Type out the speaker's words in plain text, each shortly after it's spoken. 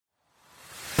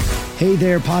Hey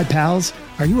there, Pod Pals.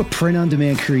 Are you a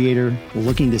print-on-demand creator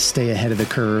looking to stay ahead of the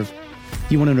curve?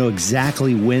 You want to know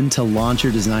exactly when to launch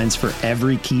your designs for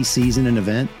every key season and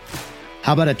event?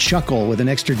 How about a chuckle with an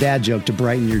extra dad joke to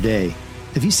brighten your day?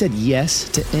 If you said yes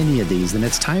to any of these, then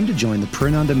it's time to join the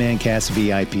Print on Demand Cast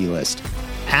VIP list.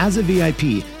 As a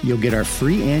VIP, you'll get our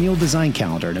free annual design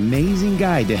calendar, an amazing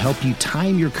guide to help you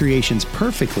time your creations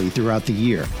perfectly throughout the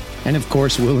year. And of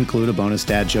course, we'll include a bonus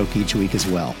dad joke each week as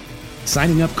well.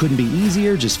 Signing up couldn't be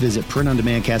easier. Just visit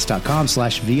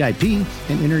printondemandcast.com/VIP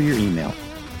and enter your email.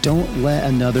 Don't let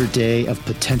another day of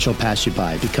potential pass you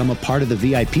by. Become a part of the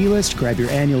VIP list, grab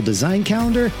your annual design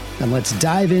calendar, and let's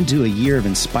dive into a year of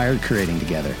inspired creating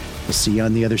together. We'll see you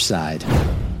on the other side.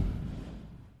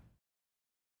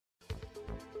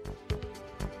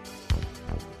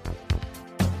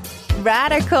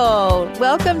 Radical!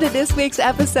 Welcome to this week's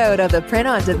episode of the Print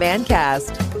on Demand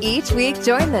Cast. Each week,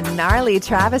 join the gnarly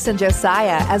Travis and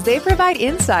Josiah as they provide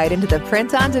insight into the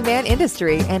print on demand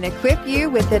industry and equip you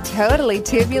with the totally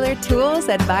tubular tools,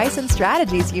 advice, and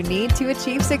strategies you need to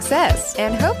achieve success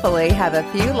and hopefully have a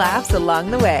few laughs along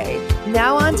the way.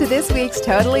 Now on to this week's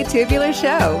Totally Tubular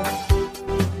show.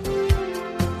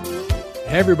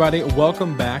 Hey everybody,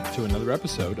 welcome back to another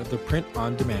episode of the Print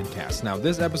on Demand Cast. Now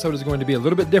this episode is going to be a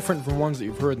little bit different from ones that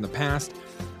you've heard in the past.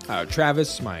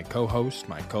 Travis, my co-host,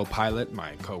 my co-pilot,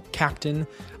 my co-captain,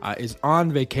 is on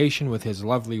vacation with his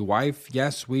lovely wife.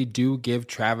 Yes, we do give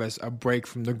Travis a break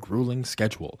from the grueling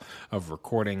schedule of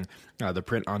recording the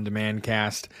Print on Demand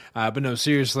Cast. But no,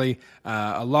 seriously,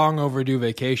 a long overdue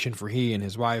vacation for he and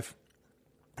his wife.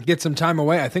 Get some time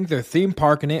away. I think their theme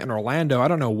park in Orlando, I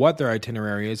don't know what their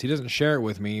itinerary is. He doesn't share it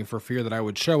with me for fear that I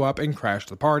would show up and crash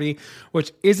the party,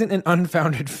 which isn't an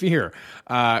unfounded fear,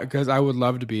 because I would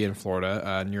love to be in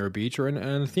Florida near a beach or in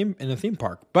a theme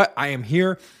park. But I am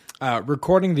here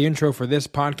recording the intro for this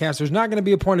podcast. There's not going to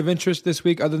be a point of interest this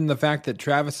week other than the fact that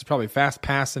Travis is probably fast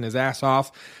passing his ass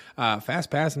off.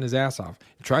 Fast passing his ass off.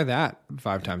 Try that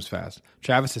 5 times fast.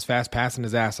 Travis is fast passing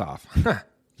his ass off.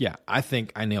 Yeah, I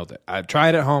think I nailed it. Try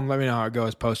it at home. Let me know how it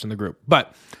goes. Post in the group.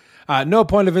 But no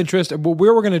point of interest. What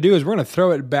we're going to do is we're going to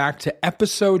throw it back to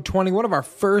episode 20. One of our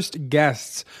first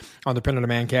guests on the Print on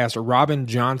Demand Cast, Robyn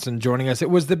Johnson, joining us.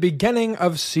 It was the beginning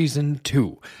of season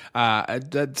 2.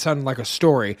 That sounded like a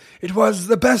story. It was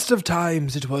the best of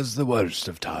times. It was the worst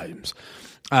of times.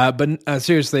 But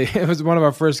seriously, it was one of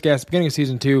our first guests, beginning of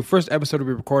season 2. First episode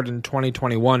we recorded in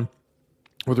 2021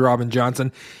 with Robyn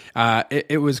Johnson.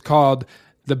 It was called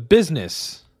The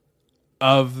Business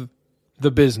of the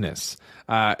Business.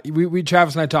 We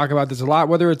Travis and I talk about this a lot,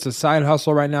 whether it's a side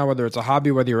hustle right now, whether it's a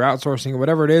hobby, whether you're outsourcing,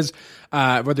 whatever it is,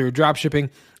 whether you're drop shipping,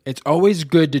 it's always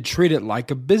good to treat it like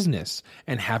a business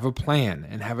and have a plan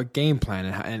and have a game plan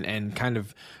and kind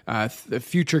of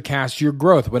future cast your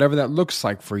growth, whatever that looks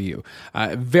like for you.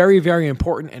 Very, very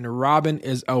important. And Robyn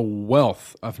is a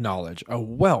wealth of knowledge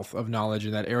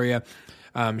in that area.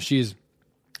 She's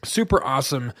super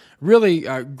awesome, really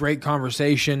great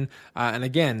conversation, and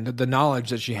again, the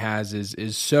knowledge that she has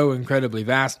is so incredibly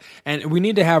vast, and we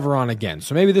need to have her on again.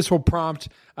 So maybe this will prompt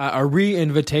a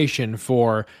re-invitation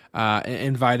for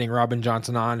inviting Robyn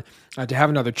Johnson on to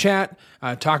have another chat,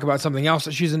 talk about something else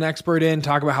that she's an expert in,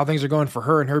 talk about how things are going for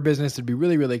her and her business. It'd be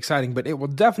really, really exciting, but it will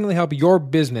definitely help your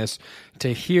business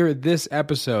to hear this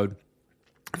episode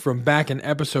from back in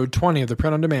episode 20 of the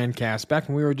Print on Demand Cast, back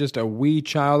when we were just a wee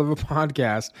child of a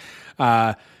podcast.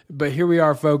 But here we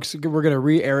are, folks. We're going to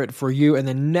re-air it for you. And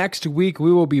then next week,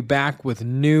 we will be back with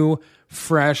new,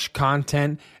 fresh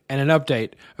content and an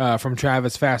update from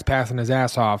Travis fast passing his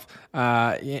ass off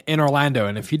in Orlando.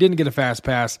 And if he didn't get a fast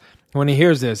pass, when he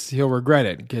hears this, he'll regret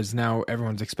it because now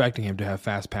everyone's expecting him to have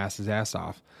fast pass his ass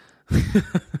off.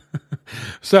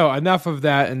 So enough of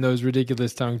that and those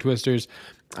ridiculous tongue twisters.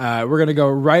 We're going to go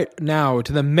right now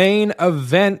to the main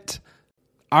event,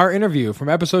 our interview from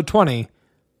episode 20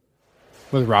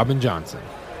 with Robyn Johnson.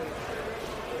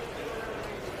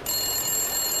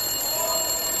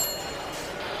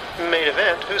 Main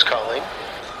event, who's calling?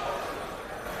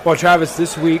 Well, Travis,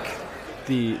 this week,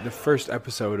 the first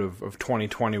episode of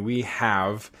 2020, we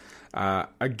have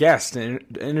a guest, an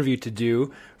interview to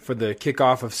do for the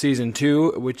kickoff of season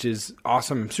 2, which is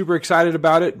awesome. I'm super excited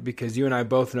about it because you and I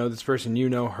both know this person. You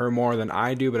know her more than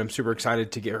I do, but I'm super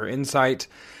excited to get her insight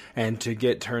and to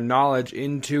get her knowledge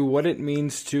into what it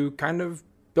means to kind of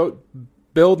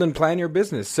build and plan your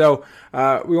business. So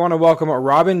we want to welcome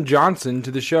Robyn Johnson to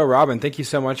the show. Robyn, thank you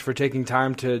so much for taking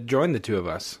time to join the two of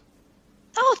us.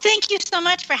 Oh, thank you so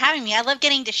much for having me. I love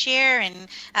getting to share and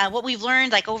what we've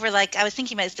learned I was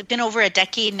thinking about it's been over a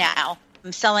decade now.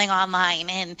 selling online,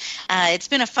 and it's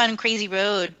been a fun, crazy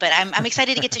road. But I'm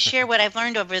excited to get to share what I've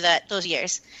learned over those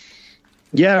years.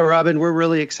 Yeah, Robyn, we're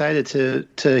really excited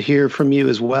to hear from you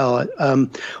as well.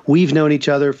 We've known each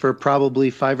other for probably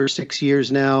 5 or 6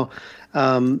 years now.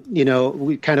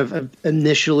 We kind of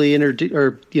initially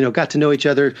got to know each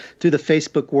other through the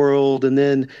Facebook world, and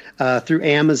then through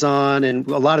Amazon, and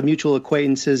a lot of mutual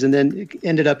acquaintances, and then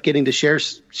ended up getting to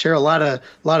share a lot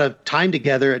of time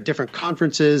together at different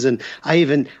conferences. And I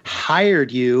even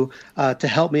hired you to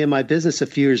help me in my business a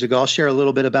few years ago. I'll share a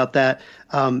little bit about that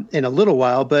in a little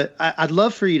while, but I'd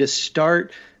love for you to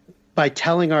start by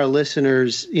telling our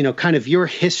listeners, kind of your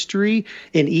history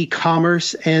in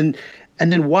e-commerce, and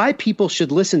then why people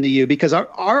should listen to you, because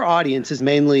our audience is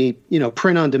mainly,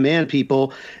 print on demand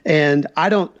people. And I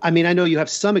know you have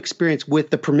some experience with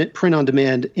the print on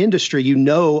demand industry,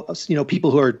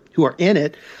 people who are in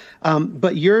it.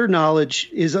 But your knowledge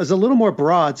is a little more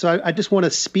broad. So I just want to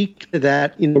speak to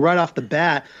that, right off the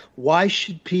bat. Why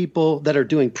should people that are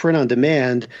doing print on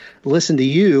demand listen to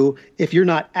you if you're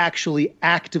not actually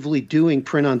actively doing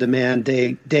print on demand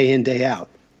day in, day out?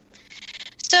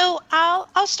 So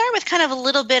I'll start with kind of a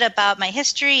little bit about my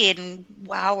history and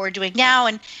how we're doing now.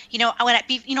 And,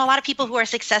 a lot of people who are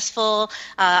successful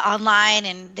online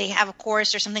and they have a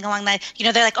course or something along that,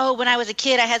 they're like, oh, when I was a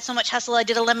kid, I had so much hustle. I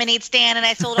did a lemonade stand and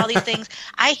I sold all these things.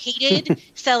 I hated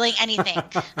selling anything.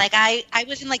 Like I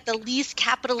was in like the least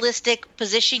capitalistic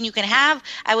position you can have.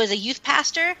 I was a youth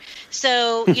pastor.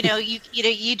 So,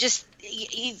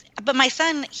 but my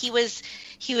son, he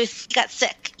got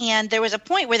sick, and there was a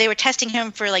point where they were testing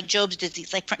him for like Job's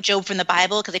disease, like Job from the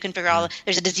Bible, because they couldn't figure out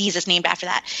there's a disease that's named after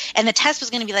that. And the test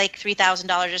was going to be like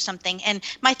 $3,000 or something. And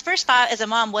my first thought as a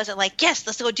mom wasn't like, yes,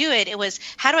 let's go do it. It was,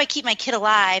 how do I keep my kid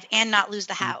alive and not lose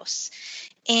the house?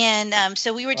 And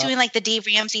so we were doing like the Dave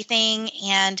Ramsey thing,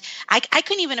 and I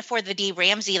couldn't even afford the Dave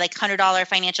Ramsey like $100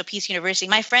 Financial Peace University.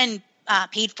 My friend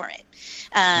paid for it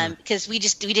because we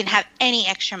didn't have any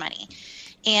extra money.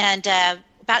 And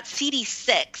about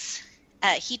CD6,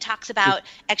 he talks about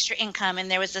extra income, and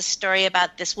there was this story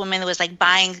about this woman that was like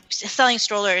selling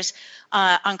strollers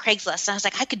on Craigslist. And I was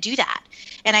like, I could do that.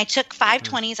 And I took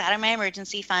 520s out of my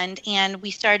emergency fund, and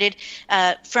we started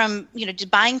from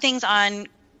buying things on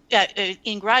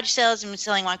in garage sales and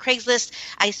selling on Craigslist.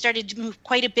 I started to move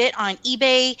quite a bit on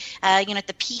eBay. At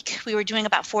the peak, we were doing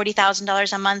about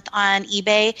 $40,000 a month on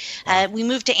eBay. We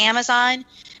moved to Amazon.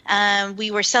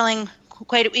 We were selling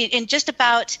in just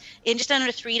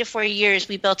under 3 to 4 years,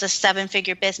 we built a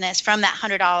 7-figure business from that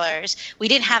 $100. We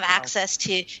didn't have access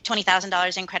to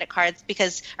 $20,000 in credit cards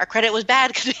because our credit was bad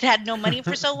because we had no money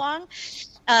for so long.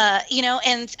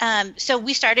 So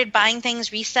we started buying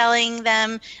things, reselling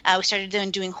them. We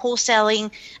started doing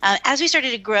wholesaling. As we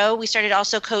started to grow, we started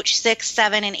also coach 6,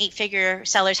 7, and 8-figure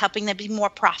sellers, helping them be more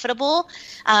profitable,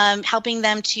 helping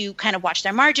them to kind of watch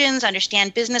their margins,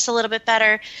 understand business a little bit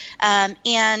better.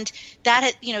 And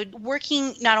that,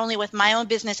 working not only with my own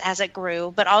business as it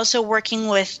grew, but also working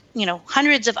with,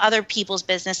 hundreds of other people's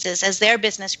businesses as their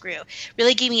business grew,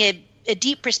 really gave me a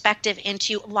deep perspective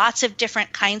into lots of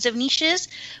different kinds of niches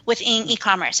within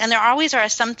e-commerce. And there always are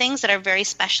some things that are very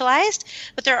specialized,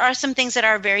 but there are some things that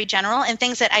are very general, and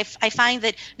things that I find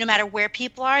that no matter where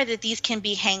people are, that these can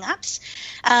be hang-ups.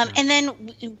 And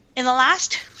then in the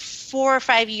last 4 or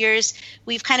 5 years,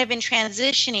 we've kind of been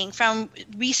transitioning from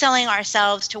reselling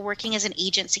ourselves to working as an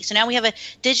agency. So now we have a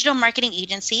digital marketing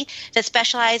agency that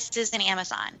specializes in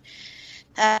Amazon.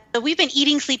 So we've been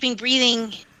eating, sleeping,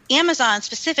 breathing Amazon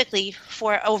specifically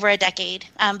for over a decade,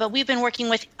 but we've been working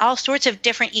with all sorts of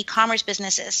different e-commerce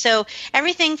businesses. So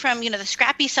everything from, the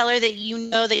scrappy seller that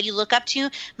that you look up to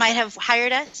might have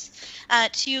hired us,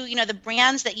 to, the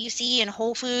brands that you see in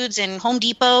Whole Foods and Home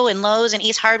Depot and Lowe's and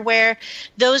Ace Hardware.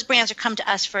 Those brands have come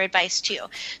to us for advice too.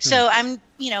 So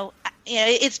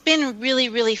it's been really,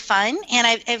 really fun, and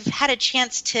I've had a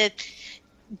chance to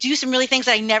do some really things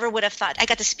that I never would have thought. I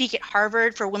got to speak at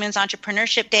Harvard for Women's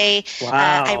Entrepreneurship Day.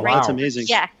 Wow, that's amazing.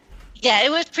 Yeah,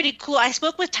 it was pretty cool. I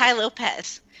spoke with Ty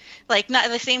Lopez, like not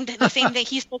the same day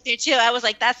he spoke there too. I was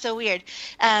like, that's so weird.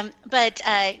 And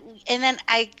then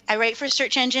I write for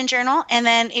Search Engine Journal. And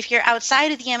then if you're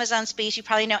outside of the Amazon space, you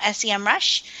probably know SEM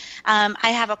Rush. I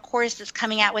have a course that's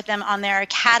coming out with them on their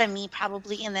academy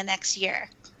probably in the next year.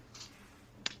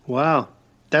 Wow,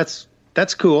 that's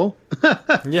cool.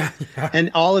 Yeah.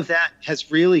 And all of that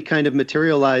has really kind of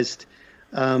materialized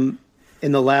in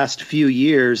the last few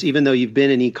years, even though you've been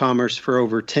in e-commerce for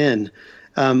over 10.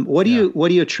 What do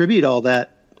you attribute all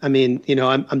that? I mean,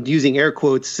 I'm using air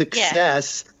quotes,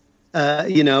 success,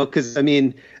 because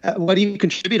what do you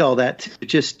contribute all that to?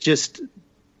 Just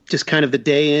just kind of the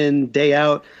day in, day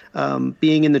out,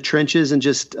 being in the trenches and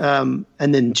just and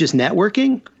then just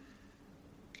networking?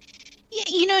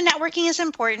 Networking is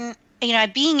important.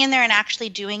 Being in there and actually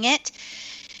doing it.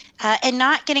 And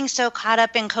not getting so caught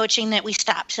up in coaching that we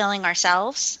stop selling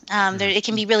ourselves. It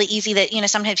can be really easy that,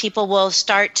 sometimes people will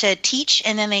start to teach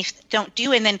and then they don't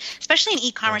do. And then especially in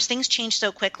e-commerce, things change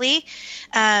so quickly.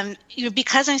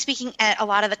 Because I'm speaking at a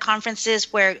lot of the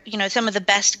conferences where, some of the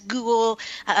best Google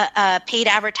paid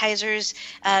advertisers,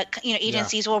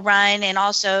 agencies will run. And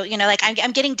also,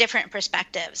 I'm getting different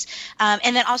perspectives.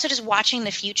 And then also just watching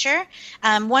the future.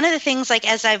 One of the things,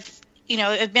 as I've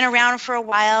been around for a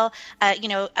while,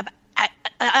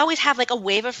 I always have a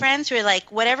wave of friends who are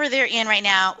whatever they're in right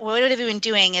now, what they've been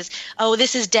doing is, oh,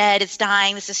 this is dead, it's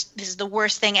dying, this is the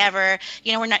worst thing ever.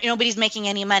 Nobody's making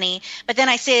any money. But then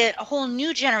I see a whole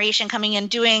new generation coming in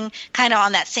doing kind of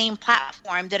on that same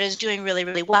platform that is doing really,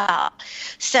 really well.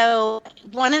 So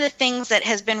one of the things that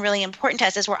has been really important to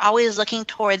us is we're always looking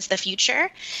towards the future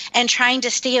and trying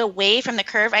to stay away from the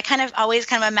curve. I always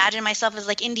imagine myself as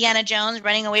Indiana Jones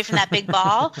running away from that big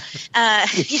ball,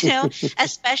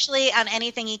 especially on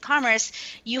anything e-commerce.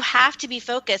 You have to be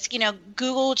focused.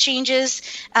 Google changes,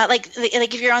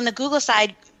 if you're on the Google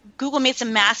side, Google made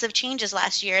some massive changes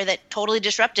last year that totally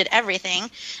disrupted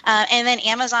everything. And then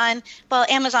Amazon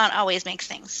always makes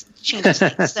changes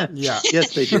things. So,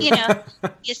 yes, they do.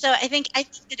 So I think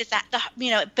that it's that,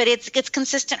 but it's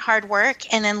consistent hard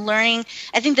work and then learning.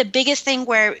 I think the biggest thing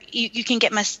where you can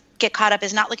get caught up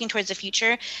is not looking towards the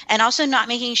future and also not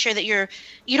making sure that you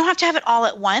don't have to have it all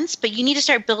at once, but you need to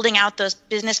start building out those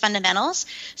business fundamentals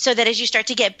so that as you start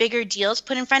to get bigger deals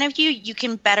put in front of you, you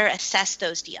can better assess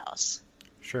those deals.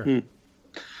 Sure.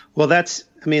 Well, that's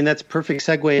perfect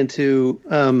segue into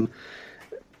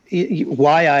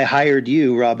why I hired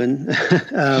you, Robyn.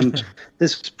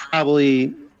 This was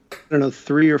probably,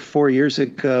 3 or 4 years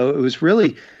ago. It was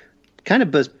really kind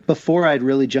of before I'd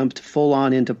really jumped full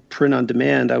on into print on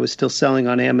demand. I was still selling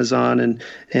on Amazon and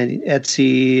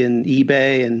Etsy and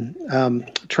eBay and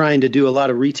trying to do a lot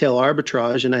of retail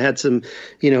arbitrage. And I had some,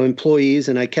 employees,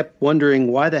 and I kept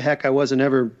wondering why the heck I wasn't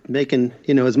ever making,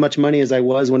 as much money as I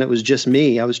was when it was just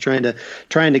me. I was trying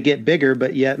to get bigger,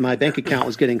 but yet my bank account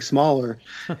was getting smaller.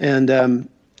 And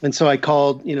so I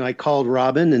called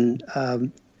Robyn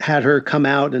and had her come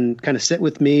out and kind of sit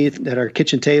with me at our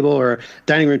kitchen table or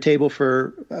dining room table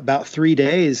for about 3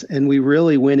 days. And we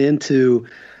really went into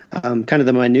kind of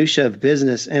the minutia of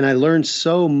business. And I learned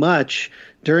so much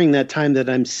during that time that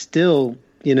I'm still,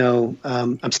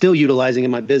 I'm still utilizing in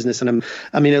my business. And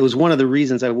it was one of the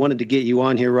reasons I wanted to get you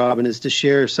on here, Robyn, is to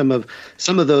share some of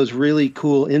those really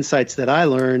cool insights that I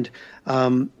learned.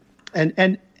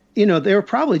 They were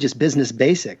probably just business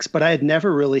basics, but I had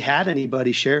never really had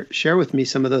anybody share with me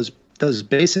some of those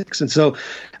basics. And so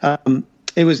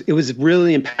it was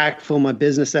really impactful in my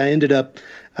business. I ended up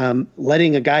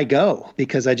letting a guy go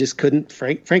because I just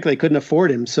frankly, I couldn't afford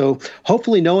him. So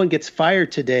hopefully no one gets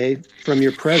fired today from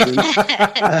your presence.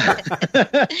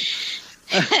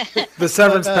 The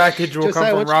severance package will come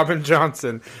from Robyn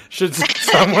Johnson. Should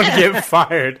someone get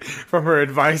fired from her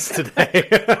advice today?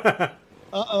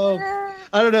 Uh-oh.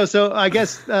 I don't know. So I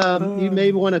guess you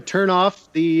may want to turn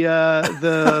off the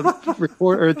record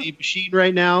or the machine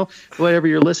right now, whatever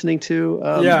you're listening to.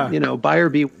 Buyer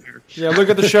beware. Yeah, look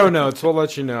at the show notes. We'll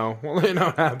let you know. We'll let you know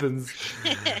what happens.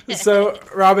 So,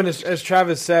 Robyn, as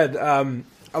Travis said, a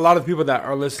lot of people that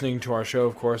are listening to our show,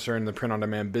 of course, are in the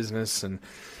print-on-demand business, and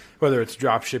whether it's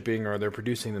drop shipping or they're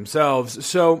producing themselves.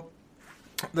 So,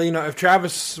 if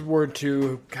Travis were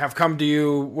to have come to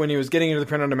you when he was getting into the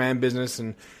print-on-demand business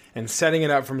and setting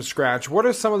it up from scratch, what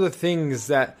are some of the things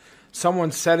that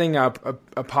someone setting up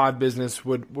a pod business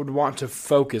would want to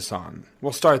focus on?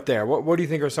 We'll start there. What do you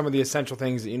think are some of the essential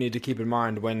things that you need to keep in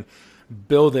mind when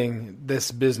building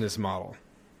this business model?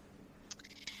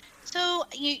 So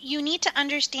you need to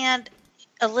understand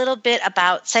a little bit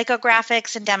about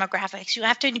psychographics and demographics. You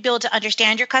have to be able to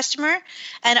understand your customer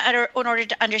and in order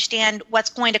to understand what's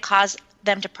going to cause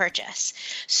them to purchase.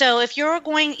 So if you're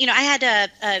going, I had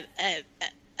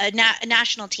a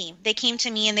national team. They came to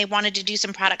me and they wanted to do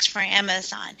some products for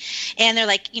Amazon. And they're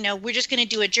like, we're just going to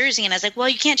do a jersey. And I was like, well,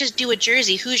 you can't just do a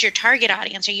jersey. Who's your target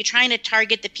audience? Are you trying to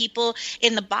target the people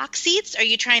in the box seats? Are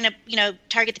you trying to,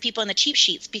 target the people in the cheap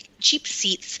seats?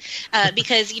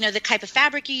 Because, the type of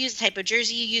fabric you use, the type of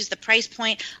jersey you use, the price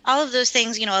point, all of those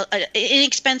things, an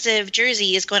inexpensive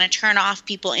jersey is going to turn off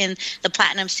people in the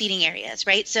platinum seating areas,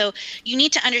 right? So you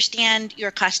need to understand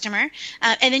your customer,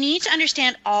 and then you need to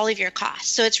understand all of your costs.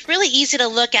 So it's really easy to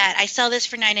look at, I sell this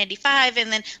for $9.95,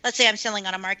 and then let's say I'm selling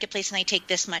on a marketplace and I take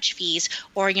this much fees,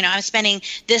 or, I'm spending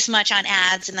this much on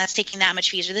ads and that's taking that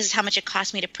much fees, or this is how much it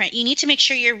costs me to print. You need to make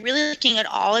sure you're really looking at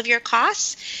all of your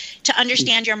costs to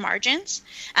understand your margins,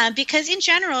 because in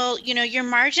general, your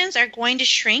margins are going to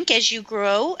shrink as you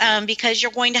grow, because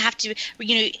you're going to have to,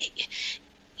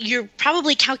 you're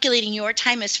probably calculating your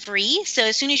time as free. So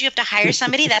as soon as you have to hire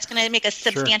somebody, that's going to make a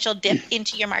substantial dip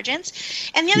into your margins.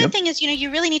 And the other thing is,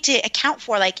 you really need to account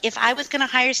for, like, if I was going to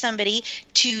hire somebody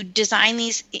to design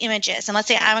these images, and let's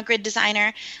say I'm a grid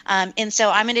designer, and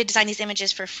so I'm going to design these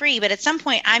images for free, but at some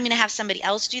point I'm going to have somebody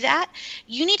else do that.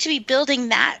 You need to be building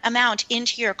that amount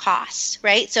into your costs,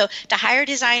 right? So to hire a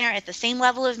designer at the same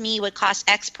level of me would cost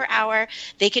X per hour.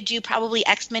 They could do probably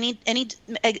X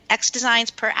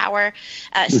designs per hour.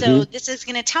 So this is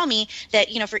going to tell me that,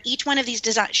 for each one of these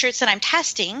shirts that I'm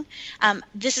testing,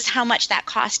 this is how much that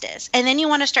cost is. And then you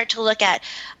want to start to look at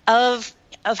of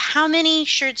how many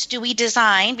shirts do we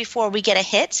design before we get a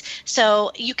hit,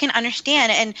 so you can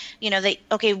understand, and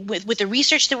with the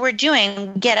research that we're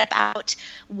doing, we get about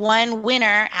one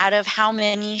winner out of how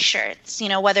many shirts,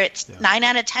 whether it's 9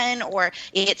 out of 10 or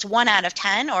it's 1 out of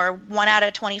 10 or 1 out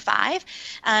of 25,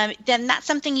 then that's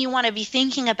something you want to be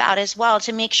thinking about as well,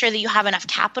 to make sure that you have enough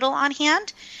capital on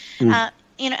hand.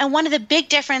 And one of the big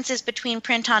differences between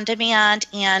print on demand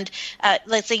and,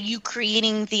 let's say, you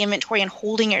creating the inventory and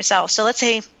holding yourself. So let's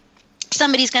say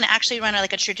somebody's going to actually run a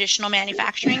traditional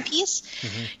manufacturing piece.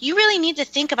 You really need to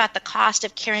think about the cost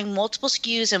of carrying multiple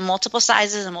SKUs and multiple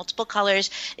sizes and multiple colors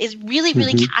is really,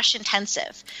 really cash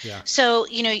intensive. So,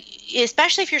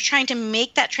 especially if you're trying to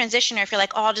make that transition, or if you're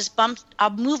like, oh, I'll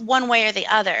move one way or the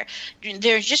other.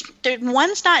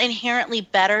 One's not inherently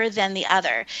better than the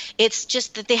other. It's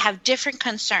just that they have different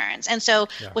concerns. And so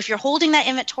if you're holding that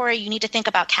inventory, you need to think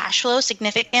about cash flow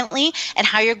significantly and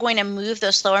how you're going to move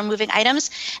those slower moving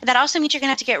items. That also means you're going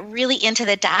to have to get really into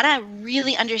the data,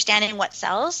 really understanding what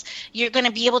sells. You're going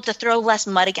to be able to throw less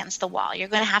mud against the wall. You're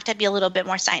going to have to be a little bit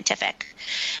more scientific.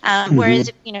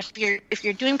 Whereas, if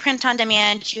you're doing print on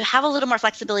demand, you have a little more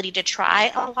flexibility to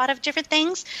try a lot of different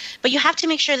things, but you have to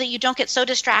make sure that you don't get so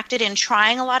distracted in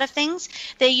trying a lot of things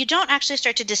that you don't actually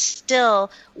start to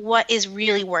distill what is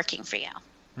really working for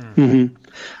you.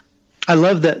 I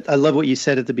love that. I love what you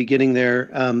said at the beginning there,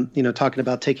 talking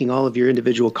about taking all of your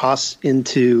individual costs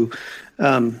into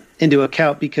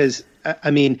account, because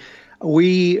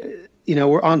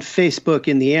we're on Facebook,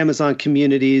 in the Amazon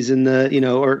communities, and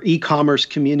or e-commerce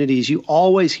communities. You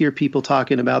always hear people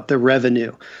talking about the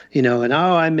revenue, and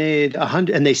I made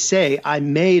 $100, and they say I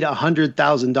made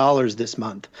 $100,000 this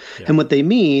month. And what they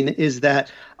mean is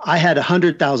that I had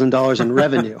 $100,000 in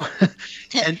revenue.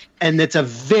 and that's a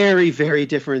very, very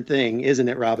different thing, isn't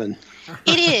it, Robyn?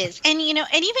 It is. And, and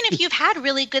even if you've had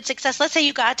really good success, let's say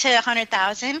you got to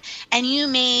 100,000 and you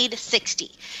made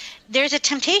 60. There's a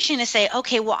temptation to say,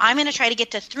 okay, well, I'm going to try to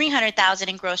get to 300,000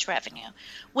 in gross revenue.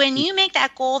 When you make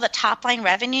that goal, the top line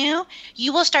revenue,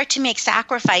 you will start to make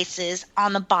sacrifices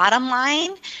on the bottom line.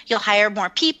 You'll hire more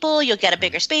people, you'll get a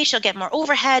bigger space, you'll get more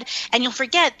overhead, and you'll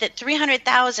forget that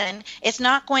 300,000 is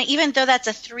not going, even though that's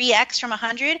a 3x from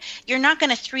 100, you're not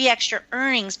going to 3x your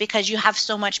earnings because you have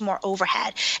so much more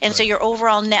overhead. And so your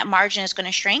overall net margin is going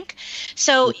to shrink.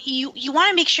 So you want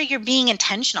to make sure you're being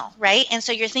intentional, right? And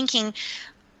so you're thinking,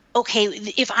 okay,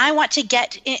 if I want to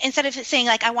get, instead of saying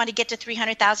like I want to get to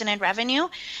 300,000 in revenue,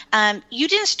 you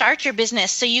didn't start your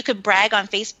business so you could brag on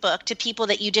Facebook to people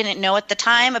that you didn't know at the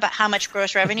time about how much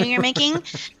gross revenue you're making.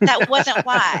 That wasn't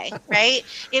why, right?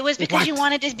 It was because you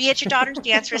wanted to be at your daughter's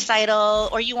dance recital,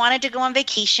 or you wanted to go on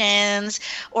vacations,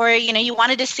 or you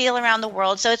wanted to sail around the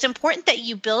world. So it's important that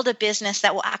you build a business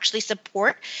that will actually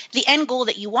support the end goal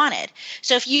that you wanted.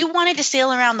 So if you wanted to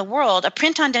sail around the world, a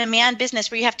print-on-demand business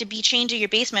where you have to be chained to your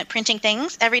basement printing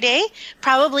things every day,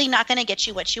 probably not going to get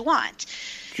you what you want.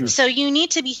 So you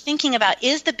need to be thinking about,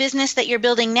 is the business that you're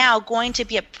building now going to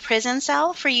be a prison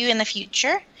cell for you in the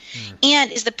future?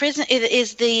 And is the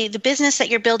business that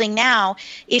you're building now,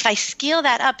 if I scale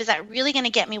that up, is that really going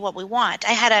to get me what we want?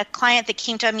 I had a client that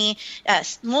came to me,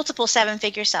 multiple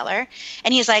 7-figure seller,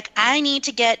 and he's like, I need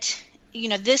to get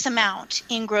this amount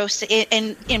in gross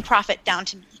in profit down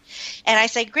to me. And I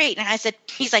said, great. And I said,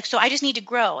 he's like, so I just need to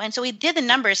grow. And so we did the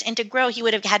numbers, and to grow, he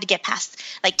would have had to get past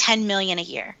like 10 million a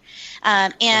year.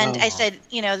 I said,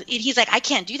 he's like, I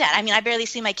can't do that. I mean, I barely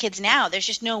see my kids now. There's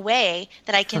just no way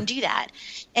that I can do that.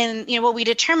 And, what we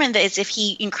determined is if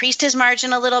he increased his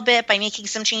margin a little bit by making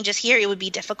some changes here, it would be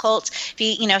difficult.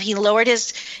 If he lowered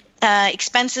his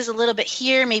expenses a little bit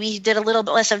here, maybe he did a little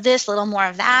bit less of this, a little more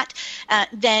of that,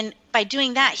 then by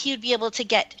doing that, he would be able to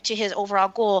get to his overall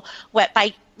goal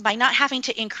by not having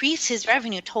to increase his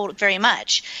revenue very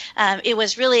much. It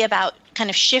was really about kind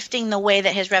of shifting the way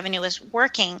that his revenue was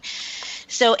working.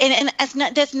 So,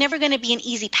 that's never going to be an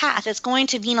easy path. It's going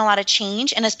to mean a lot of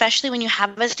change. And especially when you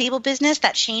have a stable business,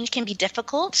 that change can be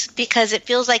difficult because it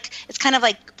feels like it's kind of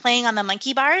like playing on the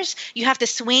monkey bars. You have to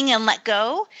swing and let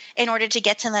go in order to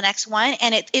get to the next one.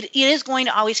 And it is going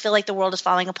to always feel like the world is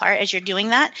falling apart as you're doing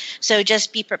that. So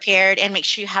just be prepared and make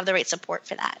sure you have the right support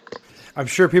for that. I'm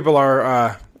sure people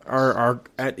are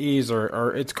at ease,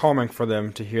 or it's calming for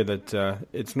them to hear that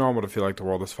it's normal to feel like the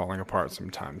world is falling apart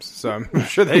sometimes. So I'm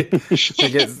sure they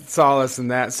get solace in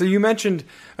that. So you mentioned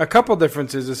a couple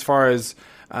differences as far as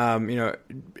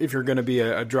if you're going to be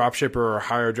a drop shipper or a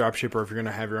higher drop shipper, if you're going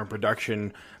to have your own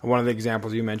production. One of the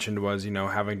examples you mentioned was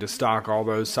having to stock all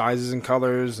those sizes and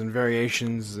colors and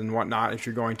variations and whatnot if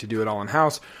you're going to do it all in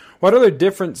house. What other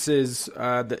differences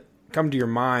that come to your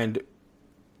mind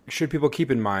should people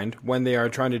keep in mind when they are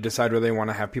trying to decide whether they want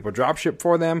to have people drop ship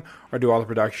for them or do all the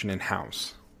production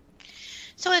in-house?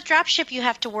 So with dropship, you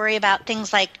have to worry about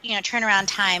things like, turnaround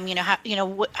time.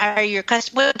 What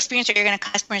experience are your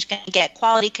customers going to get?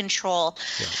 Quality control.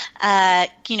 Yeah.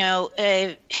 You're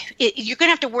going to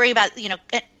have to worry about,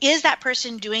 is that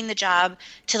person doing the job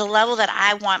to the level that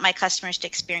I want my customers to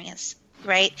experience?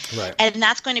 Right. And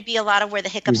that's going to be a lot of where the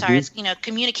hiccups are. It's,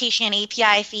 communication,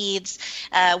 API feeds,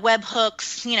 web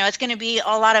hooks. It's going to be a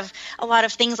lot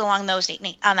of things along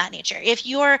on that nature. If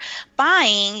you're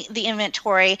buying the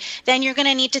inventory, then you're going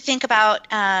to need to think about,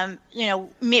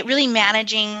 really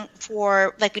managing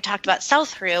for, like we talked about, sell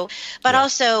through, but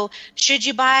also should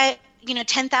you buy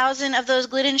 10,000 of those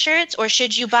Glidden shirts, or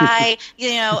should you buy,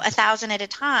 1,000 at a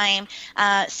time?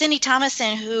 Cindy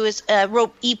Thomason, who is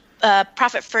wrote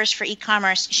Profit First for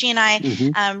e-commerce. She and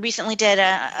I recently did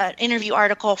an interview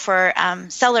article for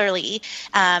Sellerly,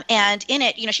 and in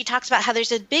it, she talks about how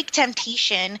there's a big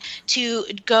temptation to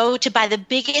go to buy the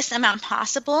biggest amount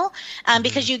possible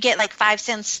because you get like 5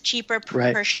 cents cheaper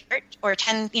per shirt, or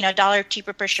 $10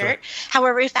 cheaper per shirt.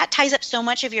 However, if that ties up so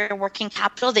much of your working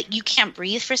capital that you can't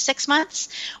breathe for 6 months,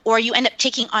 or you end up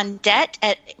taking on debt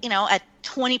at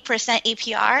 20%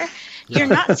 APR, you're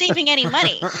not saving any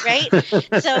money, right?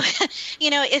 So,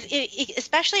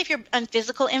 especially if you're on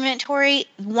physical inventory,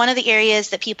 one of the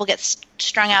areas that people get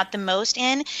strung out the most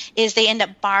in is they end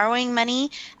up borrowing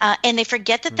money, and they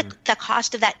forget that the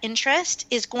cost of that interest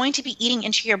is going to be eating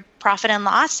into your profit and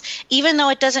loss, even though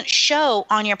it doesn't show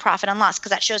on your profit and loss,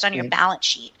 because that shows on your balance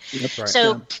sheet.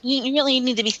 So you really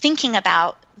need to be thinking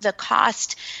about the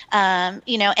cost, and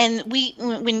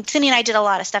when Cindy and I did a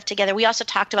lot of stuff together, we also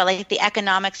talked about like the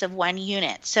economics of one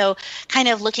unit. So kind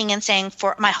of looking and saying,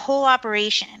 for my whole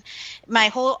operation,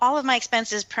 all of my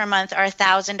expenses per month are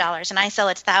 $1,000, and I sell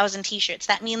 1,000 t-shirts.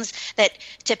 That means that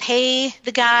to pay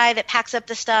the guy that packs up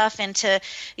the stuff and to,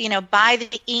 buy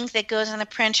the ink that goes on the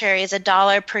printer is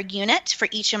 $1 per unit for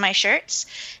each of my shirts.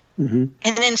 And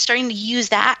then starting to use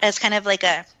that as kind of like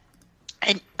a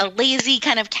lazy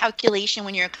kind of calculation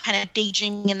when you're kind of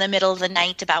daydreaming in the middle of the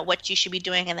night about what you should be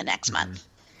doing in the next month.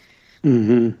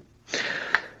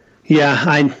 Yeah,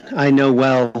 I know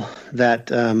well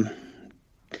that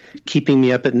keeping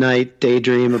me up at night,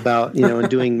 daydream about, and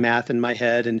doing math in my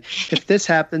head. And if this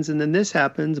happens and then this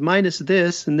happens, minus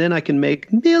this, and then I can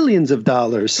make millions of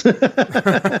dollars.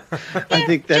 I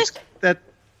think that's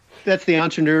the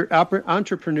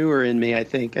entrepreneur in me. I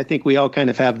think we all kind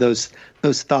of have those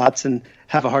thoughts and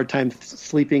have a hard time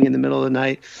sleeping in the middle of the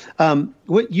night.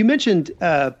 What you mentioned,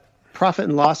 profit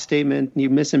and loss statement. You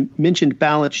mentioned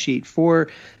balance sheet. For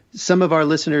some of our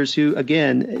listeners who,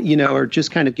 again, are just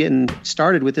kind of getting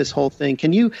started with this whole thing,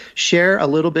 can you share a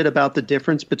little bit about the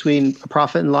difference between a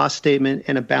profit and loss statement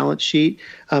and a balance sheet?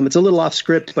 It's a little off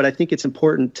script, but I think it's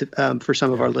important for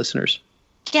some of our listeners.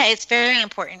 Yeah, it's very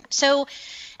important. So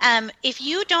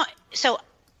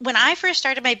when I first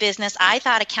started my business, I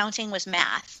thought accounting was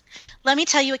math. Let me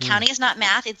tell you, accounting is not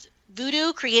math. It's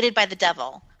voodoo created by the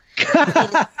devil.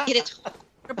 It is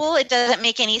horrible. It doesn't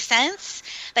make any sense.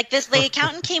 Like the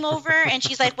accountant came over and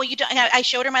she's like, well, you don't, I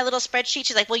showed her my little spreadsheet.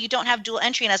 She's like, well, you don't have dual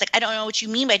entry. And I was like, I don't know what you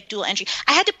mean by dual entry.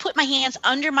 I had to put my hands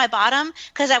under my bottom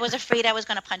because I was afraid I was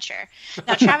going to punch her.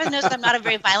 Now, Travis knows that I'm not a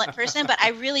very violent person, but I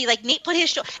really Nate put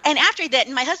his shoulder. And after that,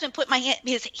 my husband put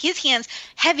his hands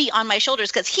heavy on my shoulders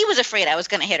because he was afraid I was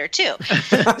going to hit her too.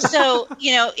 So,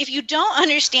 if you don't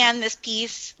understand this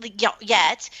piece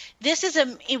yet, this is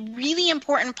a really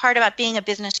important part about being a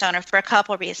business owner for a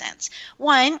couple of reasons.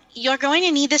 One, you're going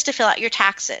to need this to fill out your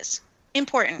taxes.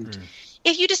 Important.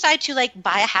 if you decide to like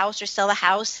buy a house or sell a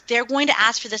house, they're going to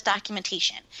ask for this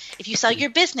documentation. If you sell your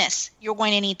business, you're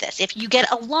going to need this. If you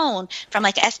get a loan from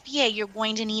like SBA, you're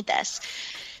going to need this.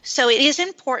 So it is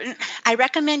important. I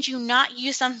recommend you not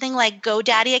use something like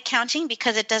GoDaddy Accounting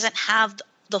because it doesn't have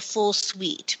the full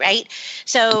suite, right?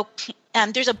 So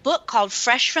there's a book called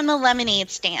Fresh from the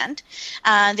Lemonade Stand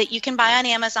that you can buy on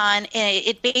Amazon. And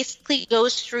it basically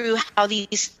goes through how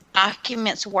these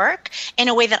documents work in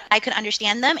a way that I could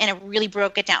understand them, and it really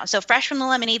broke it down. So Fresh from the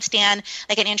Lemonade Stand,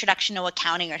 like an introduction to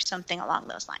accounting or something along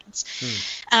those lines.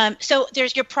 So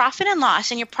there's your profit and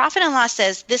loss, and your profit and loss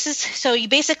says this is, so you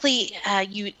basically,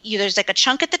 you there's like a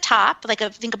chunk at the top,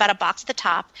 think about a box at the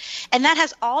top, and that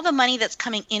has all the money that's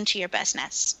coming into your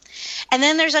business. And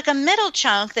then there's like a middle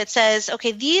chunk that says,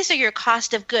 okay, these are your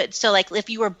cost of goods. So like if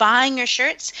you were buying your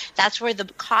shirts, that's where the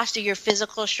cost of your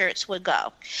physical shirts would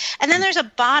go. And then there's a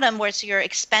bottom where it's your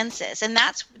expenses. And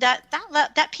that's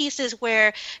that piece is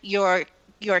where your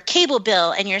cable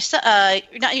bill and your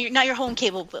not your home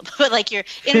cable bill, but like your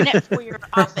internet for your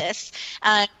office,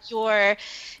 your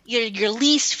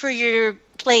lease for your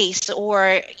place,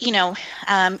 or the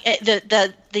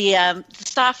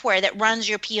software that runs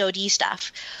your POD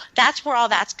stuff. That's where all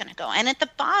that's going to go. And at the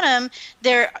bottom,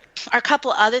 there are a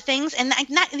couple other things, and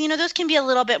those can be a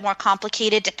little bit more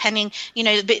complicated depending,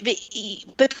 but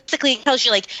basically it tells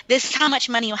you like this is how much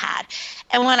money you had.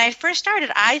 And when I first started,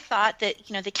 I thought that,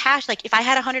 the cash, like if I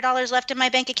had $100 left in my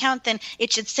bank account, then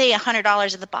it should say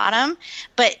 $100 at the bottom.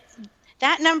 But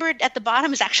that number at the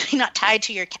bottom is actually not tied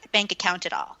to your bank account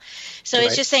at all. So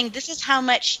It's just saying this is how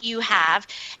much you have.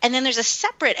 And then there's a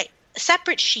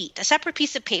separate sheet, a separate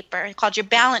piece of paper called your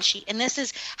balance sheet. And this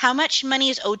is how much money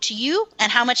is owed to you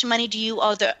and how much money do you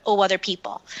owe other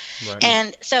people. Right.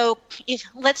 And so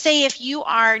let's say if you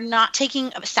are not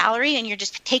taking a salary and you're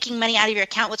just taking money out of your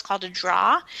account, what's called a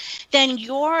draw, then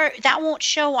that won't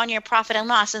show on your profit and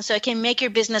loss. And so it can make your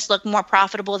business look more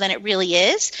profitable than it really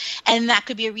is. And that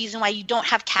could be a reason why you don't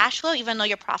have cash flow, even though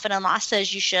your profit and loss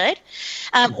says you should.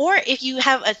 Or if you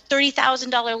have a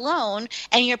 $30,000 loan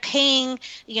and you're paying,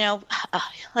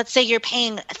 let's say you're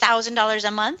paying $1,000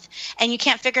 a month and you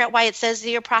can't figure out why it says that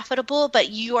you're profitable, but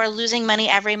you are losing money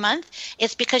every month.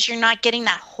 It's because you're not getting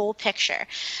that whole picture.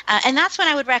 And that's when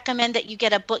I would recommend that you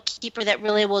get a bookkeeper that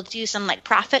really will do some like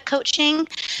profit coaching.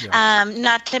 Yeah.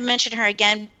 Not to mention her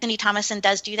again, Cindy Thomason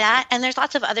does do that. And there's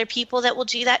lots of other people that will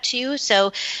do that too.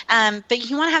 So, but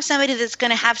you want to have somebody that's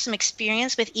going to have some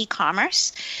experience with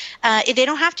e-commerce. They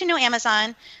don't have to know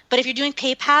Amazon. But if you're doing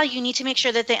PayPal, you need to make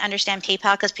sure that they understand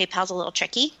PayPal because PayPal's a little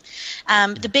tricky.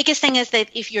 The biggest thing is that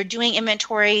if you're doing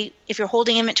inventory, if you're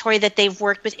holding inventory, that they've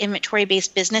worked with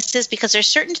inventory-based businesses because there's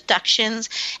certain deductions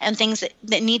and things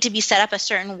that need to be set up a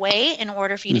certain way in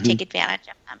order for you to take advantage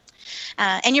of them.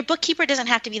 And your bookkeeper doesn't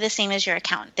have to be the same as your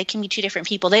accountant. They can be two different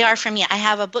people. They are for me. I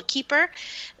have a bookkeeper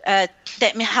that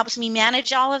helps me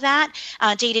manage all of that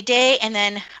day to day. And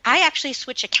then I actually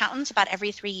switch accountants about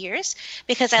every 3 years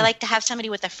because I like to have somebody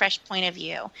with a fresh point of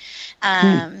view.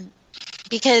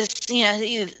 Because,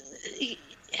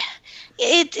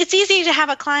 it's easy to have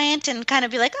a client and kind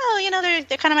of be like, oh,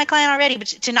 they're kind of my client already, but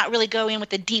to not really go in with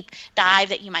the deep dive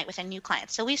that you might with a new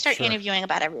client. So we start interviewing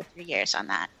about every 3 years on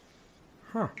that.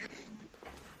 Huh.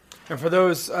 And for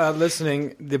those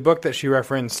listening, the book that she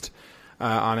referenced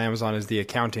on Amazon is The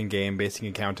Accounting Game, Basic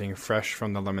Accounting, Fresh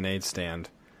from the Lemonade Stand,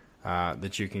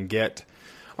 that you can get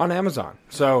on Amazon.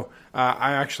 So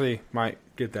I actually might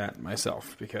get that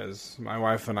myself because my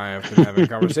wife and I have been having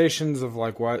conversations of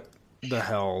like, what the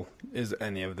hell is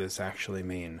any of this actually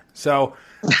mean? So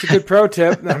it's a good pro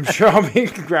tip. I'm sure I'll be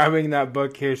grabbing that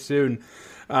book here soon.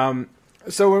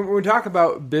 So when we talk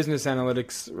about business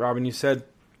analytics, Robyn, you said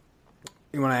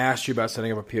when I asked you about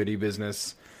setting up a POD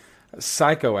business,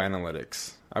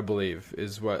 psychoanalytics, I believe,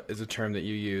 is a term that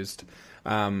you used.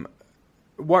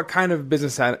 What kind of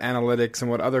business analytics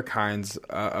and what other kinds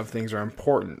of things are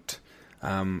important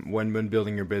when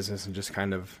building your business and just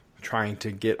kind of trying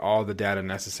to get all the data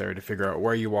necessary to figure out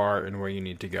where you are and where you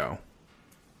need to go?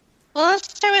 Well,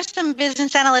 let's start with some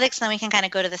business analytics, and then we can kind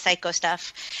of go to the psycho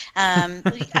stuff. You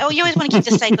always want to keep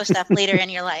the psycho stuff later in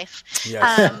your life.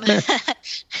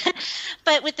 Yes.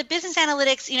 But with the business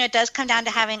analytics, it does come down to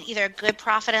having either a good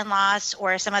profit and loss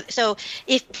or some other. So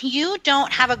if you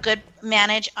don't have a good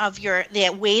manage of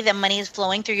the way the money is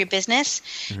flowing through your business,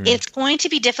 it's going to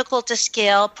be difficult to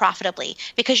scale profitably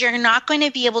because you're not going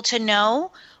to be able to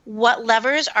know what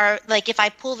levers are, like if I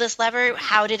pull this lever,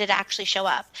 how did it actually show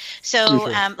up? So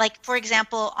like, for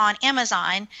example, on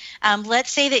Amazon,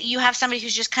 let's say that you have somebody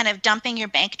who's just kind of dumping your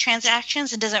bank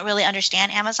transactions and doesn't really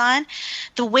understand Amazon.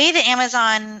 The way that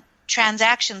Amazon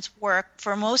transactions work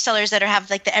for most sellers that have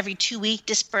like the every 2-week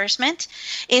disbursement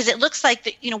is it looks like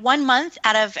that, 1 month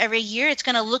out of every year, it's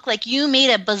going to look like you made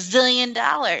 $1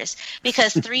 bazillion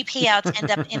because 3 payouts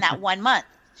end up in that 1 month.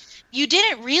 You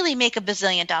didn't really make $1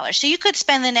 bazillion. So you could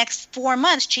spend the next 4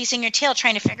 months chasing your tail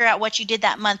trying to figure out what you did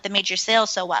that month that made your sales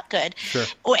so good. Sure.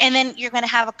 And then you're going to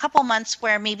have a couple months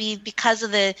where maybe because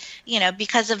of the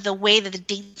way that the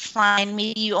dates line,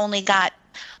 maybe you only got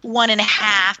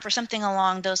 1.5 or something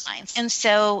along those lines. And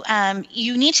so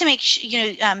you need to make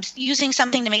using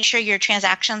something to make sure your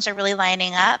transactions are really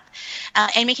lining up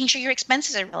and making sure your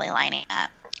expenses are really lining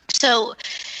up. So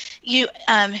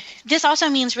this also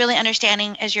means really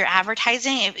understanding as you're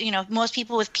advertising. Most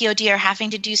people with POD are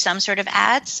having to do some sort of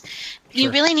ads. You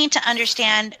really need to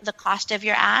understand the cost of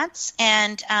your ads,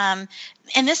 and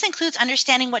this includes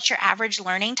understanding what your average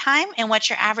learning time and what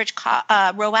your average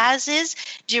ROAS is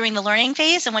during the learning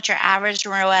phase, and what your average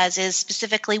ROAS is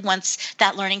specifically once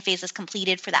that learning phase is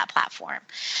completed for that platform.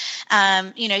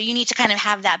 You need to kind of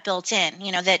have that built in.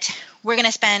 That we're going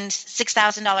to spend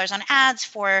 $6,000 on ads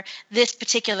for this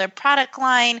particular product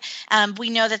line. We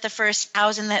know that the first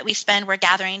 1,000 that we spend, we're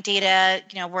gathering data.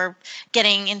 We're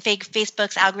getting in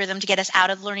Facebook's algorithm to get us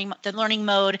out of the learning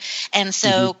mode, and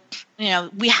so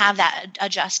we have that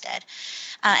adjusted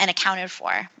and accounted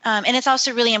for. And it's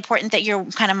also really important that you're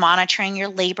kind of monitoring your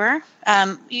labor.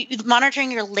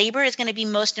 Monitoring your labor is going to be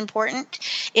most important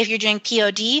if you're doing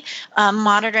POD.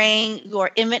 Monitoring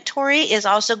your inventory is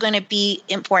also going to be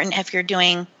important if you're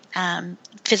doing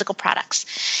physical products.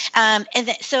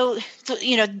 So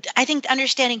I think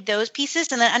understanding those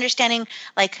pieces, and then understanding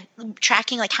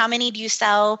tracking, how many do you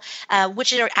sell,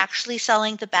 which are actually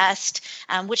selling the best,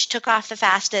 which took off the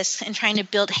fastest, and trying to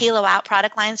build halo out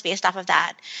product lines based off of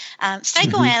that.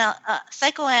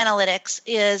 Psychoanalytics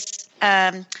is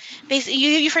basically,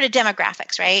 you've heard of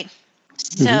demographics, right?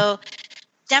 So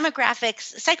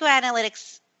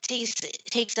psychoanalytics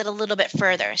takes it a little bit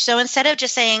further. So instead of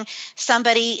just saying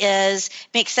somebody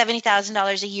makes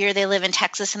 $70,000 a year, they live in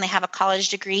Texas and they have a college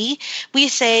degree, we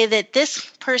say that this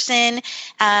person,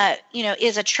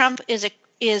 is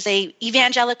a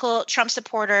evangelical Trump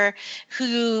supporter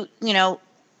who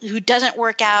doesn't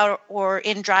work out or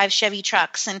drives Chevy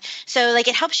trucks. And so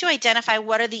it helps you identify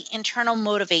what are the internal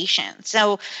motivations.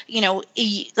 So,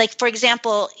 for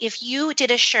example, if you did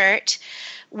a shirt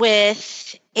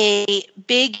with a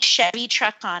big Chevy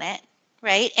truck on it,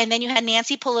 right? And then you had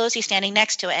Nancy Pelosi standing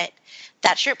next to it,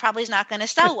 that shirt probably is not going to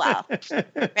sell well,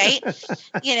 right?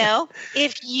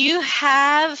 If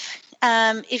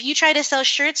you try to sell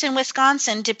shirts in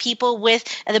Wisconsin to people with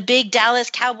the big Dallas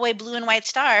Cowboy blue and white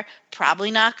star,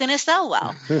 probably not going to sell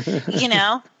well.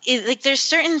 There's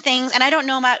certain things, and I don't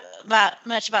know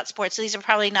much about sports, so these are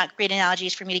probably not great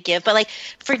analogies for me to give. But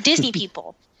for Disney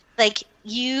people,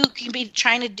 you can be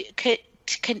trying to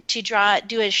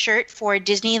do a shirt for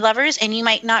Disney lovers, and you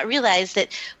might not realize that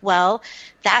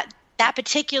that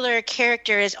particular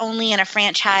character is only in a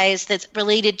franchise that's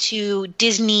related to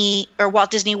Disney or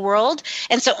Walt Disney World.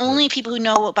 And so only people who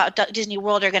know about Disney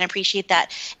World are going to appreciate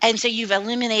that. And so you've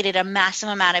eliminated a massive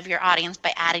amount of your audience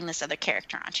by adding this other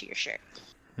character onto your shirt.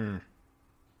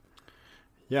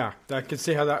 Yeah, I can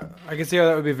see how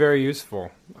that would be very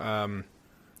useful.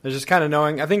 It's just kind of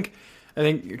knowing, I think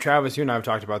Travis, you and I have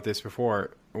talked about this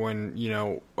before.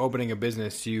 When opening a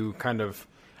business, you kind of,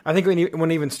 I think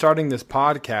when even starting this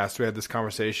podcast, we had this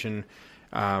conversation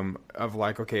of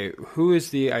okay, who is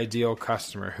the ideal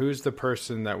customer? Who's the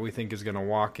person that we think is going to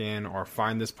walk in or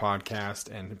find this podcast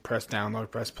and press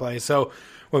download, press play? So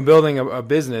when building a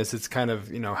business, it's kind of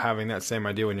having that same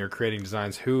idea when you're creating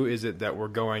designs. Who is it that we're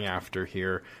going after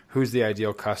here? Who's the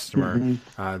ideal customer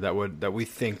that we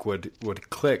think would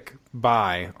click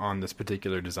buy on this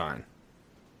particular design?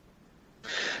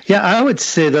 Yeah, I would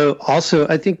say though also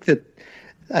I think that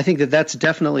that's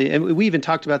definitely, and we even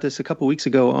talked about this a couple weeks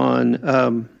ago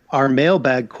on our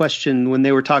mailbag question when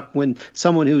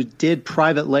someone who did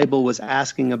private label was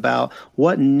asking about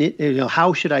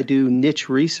how should I do niche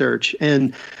research,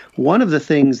 and one of the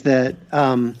things I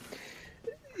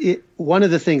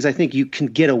think you can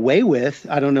get away with,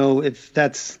 I don't know if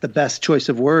that's the best choice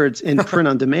of words in print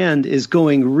on demand, is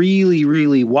going really,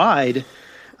 really wide.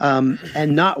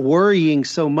 And not worrying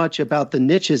so much about the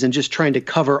niches and just trying to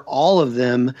cover all of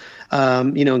them,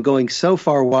 and going so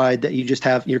far wide that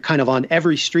you're kind of on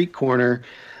every street corner,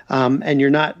 and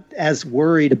you're not as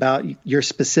worried about your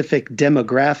specific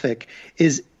demographic.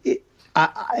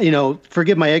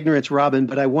 Forgive my ignorance, Robyn,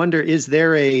 but I wonder, is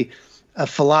there a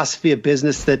philosophy of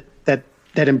business that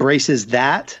embraces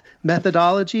that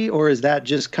methodology, or is that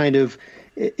just kind of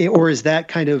or is that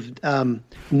kind of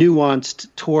nuanced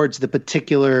towards the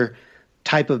particular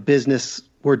type of business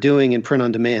we're doing in print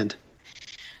on demand?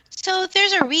 So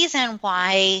there's a reason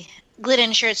why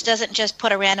Glidden Shirts doesn't just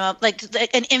put a random, like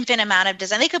an infinite amount of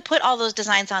design. They could put all those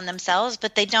designs on themselves,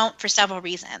 but they don't for several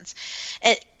reasons.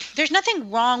 There's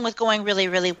nothing wrong with going really,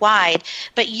 really wide,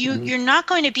 but you're not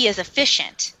going to be as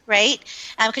efficient, right?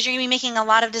 Because you're going to be making a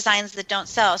lot of designs that don't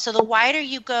sell. So the wider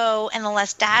you go and the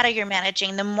less data you're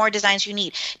managing, the more designs you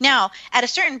need. Now, at a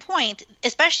certain point,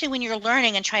 especially when you're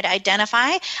learning and trying to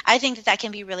identify, I think that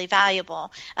can be really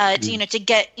valuable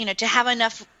to have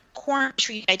enough corners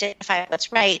for you to identify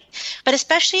what's right. But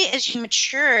especially as you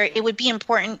mature, it would be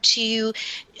important to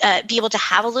be able to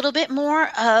have a little bit more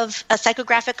of a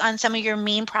psychographic on some of your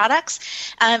main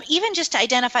products, even just to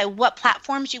identify what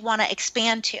platforms you want to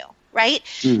expand to. Right?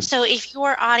 So if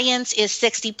your audience is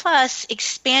 60 plus,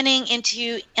 expanding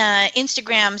into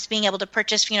Instagram's being able to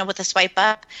purchase, with a swipe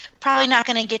up, probably not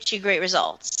going to get you great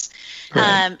results.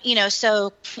 Right.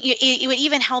 So it would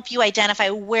even help you identify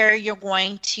where you're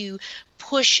going to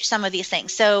push some of these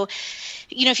things. So,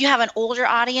 if you have an older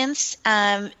audience,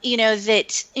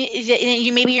 that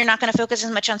maybe you're not going to focus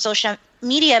as much on social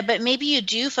media, but maybe you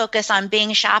do focus on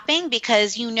Bing shopping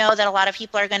because you know that a lot of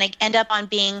people are going to end up on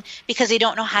Bing because they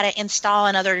don't know how to install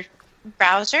another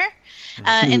browser.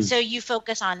 And so you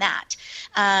focus on that.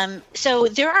 So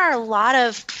there are a lot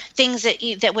of things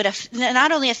that would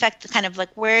not only affect the kind of like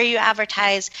where you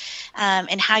advertise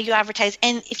and how you advertise.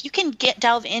 And if you can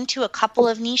delve into a couple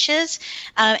of niches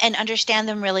and understand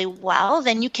them really well,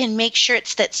 then you can make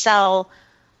shirts that sell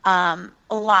a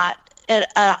lot.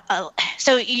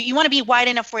 So you want to be wide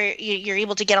enough where you're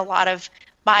able to get a lot of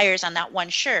buyers on that one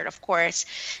shirt, of course.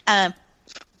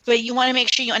 But you want to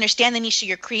make sure you understand the niche so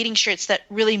you're creating shirts that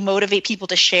really motivate people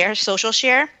to share, social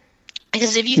share.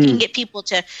 Because if you can get people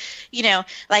to,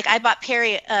 like I bought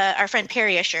Perry, our friend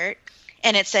Perry, a shirt,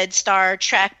 and it said Star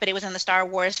Trek, but it was in the Star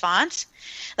Wars font.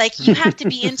 Like you have to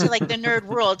be into like the nerd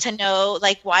world to know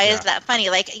like why is that funny?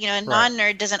 Like a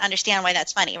non-nerd doesn't understand why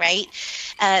that's funny, right?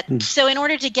 So in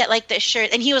order to get like this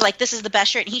shirt, and he was like, "This is the best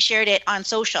shirt," and he shared it on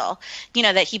social,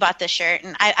 that he bought this shirt,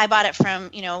 and I bought it from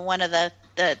one of the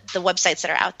websites that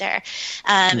are out there.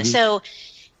 So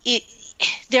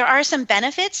there are some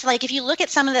benefits. Like if you look at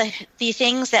some of the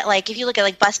things that like, if you look at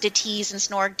like busted tees and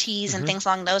snorg tees and things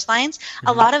along those lines,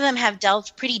 a lot of them have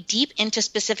delved pretty deep into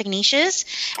specific niches.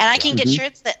 And I can get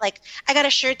shirts that like, I got a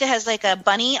shirt that has like a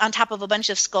bunny on top of a bunch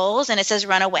of skulls and it says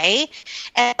run away.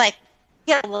 And like,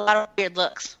 get a lot of weird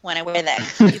looks when I wear that.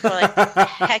 People are like, what the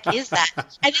heck is that? And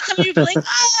then some people are like, run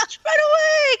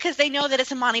away, because they know that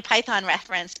it's a Monty Python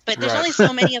reference. But there's only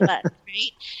so many of us,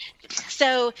 right?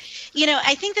 So,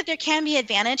 I think that there can be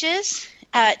advantages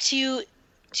to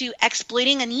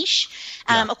exploiting a niche.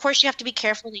 Of course, you have to be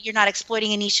careful that you're not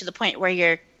exploiting a niche to the point where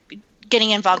you're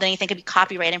getting involved in anything that could be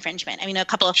copyright infringement. I mean, a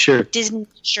couple of Disney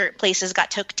shirt places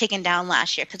got taken down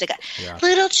last year because they got a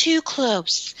little too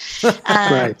close.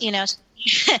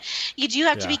 You do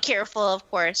have to be careful, of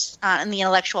course, in the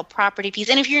intellectual property piece.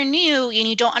 And if you're new and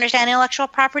you don't understand intellectual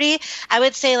property, I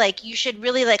would say like you should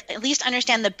really like at least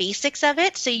understand the basics of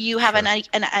it so you have an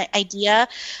idea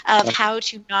of how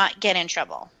to not get in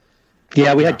trouble.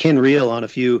 Yeah, we had Ken Reel on a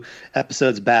few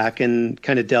episodes back and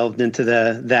kind of delved into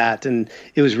that, and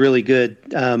it was really good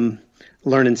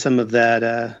learning some of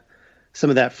that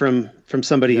from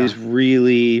somebody who's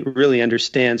really, really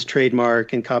understands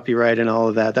trademark and copyright and all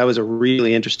of that. That was a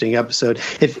really interesting episode.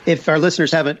 If our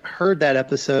listeners haven't heard that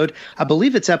episode, I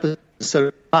believe it's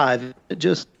episode 5. I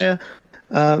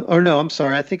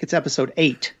think it's episode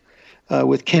 8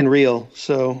 with Ken Reel.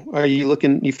 So are you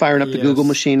firing up the Google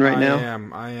machine right now?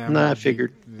 I am. I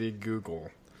figured. The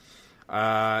Google.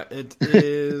 It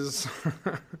is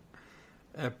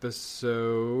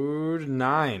episode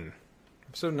 9.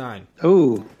 Episode 9.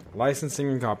 Oh. Licensing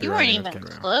and copyright. You weren't even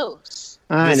close.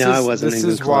 I know, I wasn't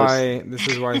even close. This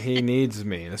is why he needs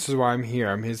me. This is why I'm here.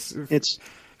 I'm his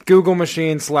Google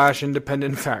machine /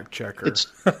 independent fact checker.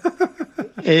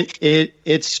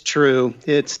 It's true.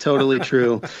 It's totally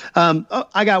true.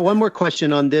 I got one more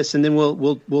question on this, and then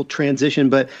we'll transition.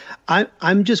 But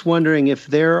I'm just wondering if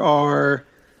there are,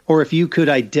 or if you could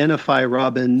identify,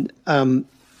 Robyn.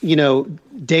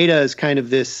 Data is kind of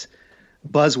this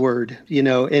buzzword,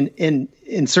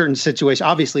 in certain situations.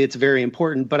 Obviously, it's very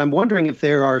important. But I'm wondering if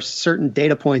there are certain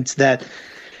data points that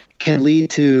can lead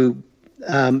to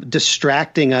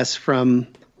distracting us from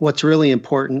what's really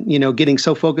important, getting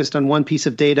so focused on one piece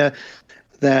of data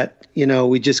that,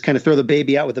 we just kind of throw the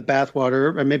baby out with the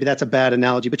bathwater. Or maybe that's a bad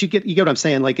analogy, but you get what I'm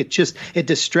saying. Like it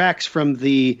distracts from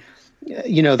the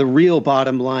the real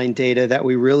bottom line data that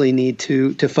we really need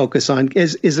to focus on.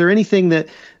 Is there anything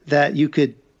that you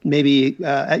could maybe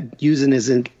use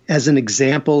as an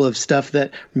example of stuff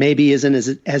that maybe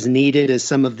isn't as needed as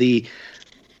some of the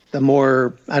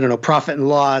more, I don't know, profit and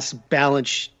loss,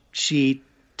 balance sheet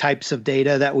types of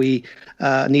data that we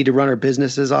need to run our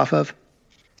businesses off of?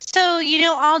 So,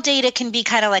 all data can be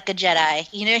kind of like a Jedi.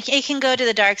 It can go to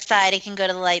the dark side. It can go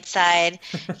to the light side.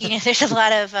 There's a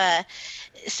lot of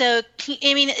so,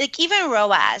 I mean, like even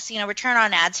ROAS, return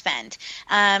on ad spend.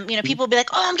 People will be like,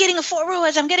 oh, I'm getting a 4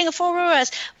 ROAS. I'm getting a 4 ROAS.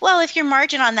 Well, if your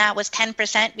margin on that was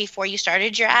 10% before you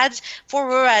started your ads, 4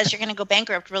 ROAS, you're going to go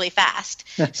bankrupt really fast.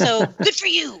 So good for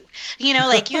you. You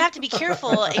have to be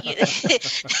careful that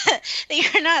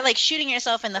you're not like shooting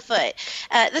yourself in the foot.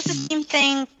 This is the same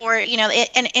thing for, and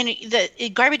the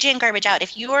garbage in, garbage out.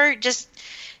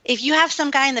 If you have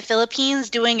some guy in the Philippines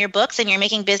doing your books and you're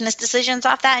making business decisions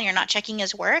off that and you're not checking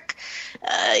his work,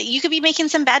 you could be making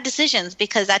some bad decisions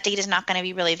because that data is not going to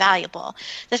be really valuable.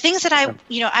 The things that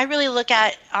I really look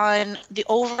at on the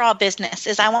overall business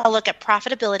is I want to look at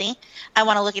profitability. I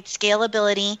want to look at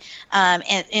scalability.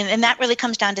 And that really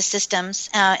comes down to systems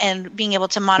and being able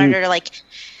to monitor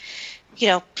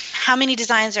how many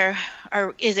designs are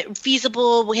is it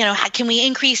feasible? How can we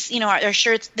increase, our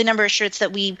shirts, the number of shirts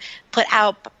that we put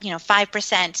out,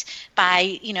 5%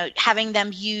 by, having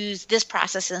them use this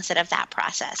process instead of that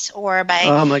process, or by,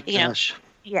 oh my gosh.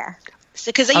 Yeah. So,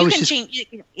 because you can change.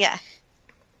 Yeah.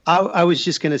 I was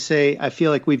just going to say, I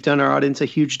feel like we've done our audience a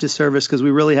huge disservice because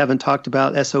we really haven't talked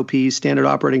about SOPs, standard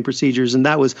operating procedures, and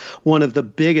that was one of the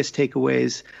biggest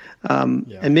takeaways.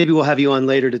 And maybe we'll have you on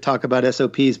later to talk about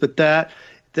SOPs, but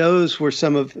those were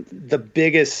some of the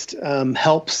biggest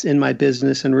helps in my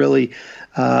business and really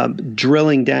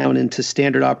drilling down into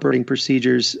standard operating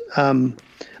procedures.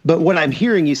 But what I'm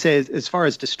hearing you say is, as far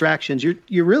as distractions,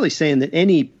 you're really saying that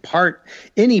any part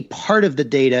of the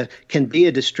data can be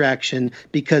a distraction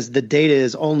because the data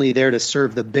is only there to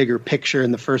serve the bigger picture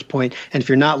in the first point. And if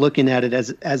you're not looking at it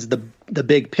as the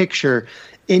big picture,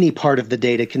 any part of the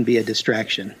data can be a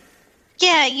distraction.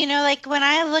 Yeah, like when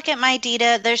I look at my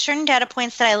data, there's certain data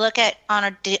points that I look at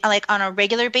on a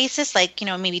regular basis, like,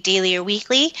 maybe daily or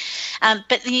weekly. But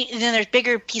then there's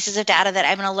bigger pieces of data that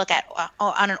I'm going to look at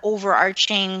on an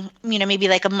overarching, maybe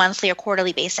like a monthly or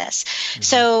quarterly basis. Mm-hmm.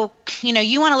 So,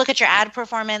 you want to look at your ad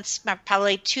performance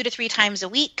probably 2 to 3 times a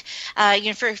week.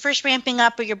 For first ramping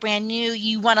up or you're brand new,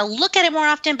 you want to look at it more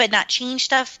often, but not change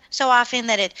stuff so often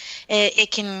that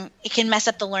it can mess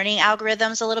up the learning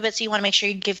algorithms a little bit. So you want to make sure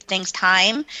you give things time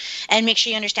and make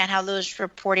sure you understand how those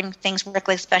reporting things work,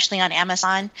 like especially on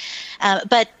Amazon.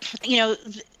 But you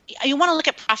want to look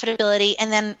at profitability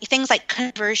and then things like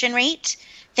conversion rate,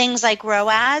 things like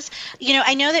ROAS.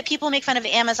 I know that people make fun of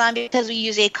Amazon because we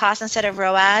use ACoS instead of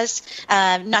ROAS.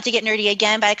 Not to get nerdy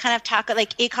again, but I kind of talk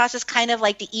like ACoS is kind of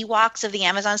like the Ewoks of the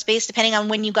Amazon space. Depending on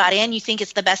when you got in, you think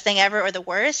it's the best thing ever or the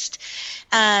worst.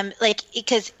 So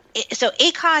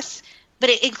ACoS, but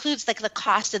it includes like the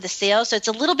cost of the sale. So it's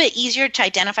a little bit easier to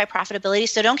identify profitability.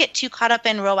 So don't get too caught up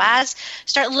in ROAS.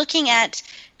 Start looking at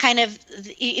kind of,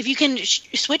 if you can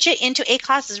switch it into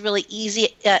ACoS, is a really easy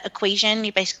equation.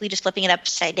 You're basically just flipping it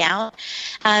upside down.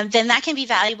 Then that can be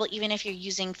valuable even if you're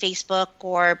using Facebook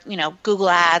or, Google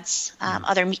Ads,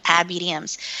 other ad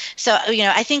mediums. So,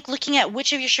 I think looking at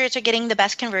which of your shirts are getting the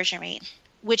best conversion rate,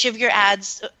 which of your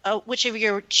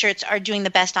shirts are doing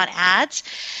the best on ads.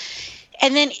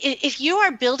 And then if you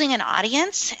are building an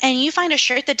audience and you find a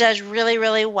shirt that does really,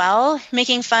 really well,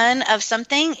 making fun of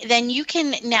something, then you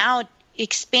can now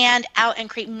expand out and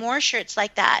create more shirts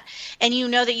like that. And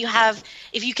that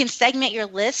if you can segment your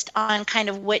list on kind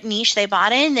of what niche they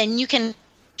bought in, then you can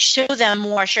show them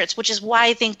more shirts, which is why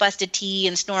I think Busted Tea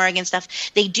and Snorig and stuff,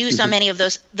 they do so many of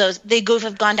those they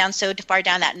have gone down so far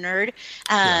down that nerd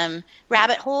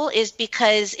rabbit hole, is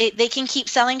because they can keep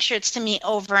selling shirts to me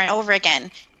over and over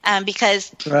again.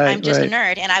 Because I'm just a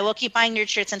nerd, and I will keep buying nerd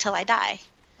shirts until I die.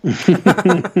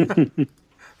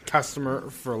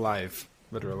 Customer for life,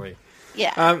 literally.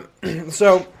 Yeah.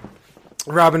 So,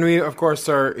 Robyn, we, of course,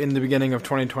 are in the beginning of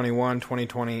 2021.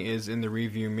 2020 is in the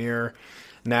review mirror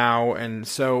now. And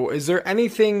so is there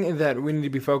anything that we need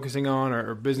to be focusing on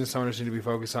or business owners need to be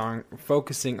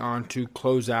focusing on to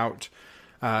close out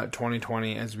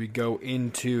 2020 as we go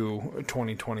into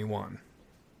 2021?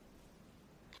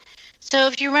 So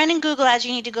if you're running Google Ads,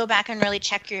 you need to go back and really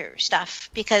check your stuff,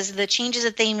 because the changes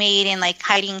that they made in like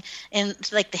hiding in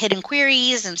like the hidden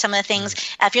queries and some of the things,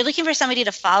 if you're looking for somebody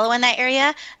to follow in that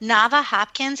area, Nava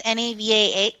Hopkins,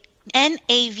 Navah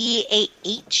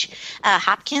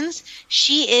Hopkins,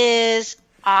 she is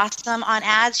awesome on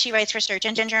ads. She writes for Search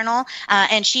Engine Journal,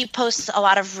 and she posts a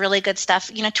lot of really good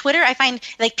stuff. Twitter, I find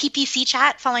like PPC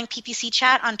chat, following PPC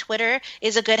chat on Twitter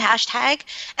is a good hashtag.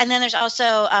 And then there's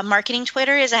also marketing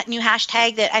Twitter is a new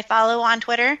hashtag that I follow on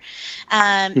Twitter.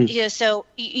 So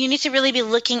you need to really be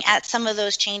looking at some of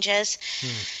those changes.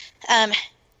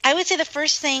 I would say the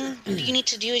first thing you need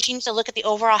to do is you need to look at the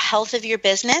overall health of your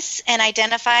business and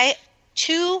identify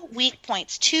 2 weak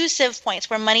points, 2 sieve points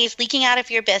where money is leaking out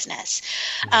of your business,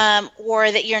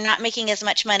 or that you're not making as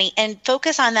much money, and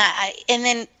focus on that.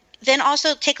 And then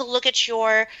also take a look at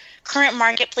your current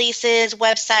marketplaces,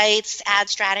 websites, ad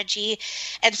strategy,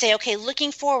 and say, okay,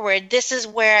 looking forward, this is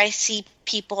where I see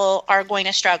people are going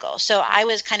to struggle. So I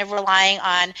was kind of relying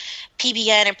on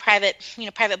PBN and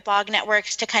private blog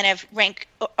networks to kind of rank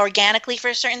organically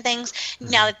for certain things.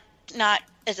 Now, not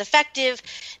as effective.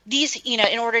 These,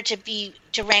 in order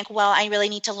to rank well, I really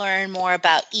need to learn more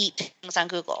about eat things on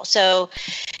Google. So,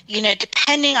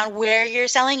 depending on where you're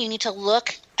selling, you need to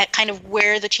look at kind of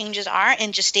where the changes are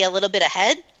and just stay a little bit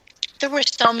ahead. There were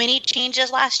so many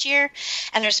changes last year,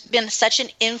 and there's been such an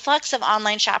influx of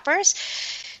online shoppers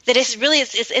that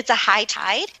it's a high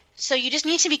tide. So you just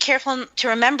need to be careful to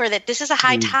remember that this is a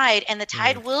high tide, and the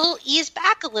tide will ease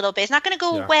back a little bit. It's not going to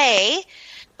go away.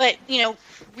 But,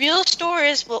 real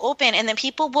stores will open, and then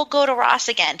people will go to Ross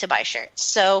again to buy shirts.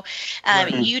 So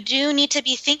you do need to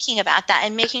be thinking about that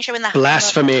and making sure when the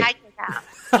blasphemy.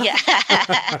 Yeah.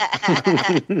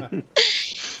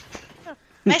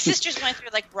 My sister's going through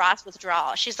like Ross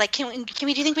withdrawal. She's like, "Can we? Do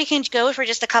you think we can go for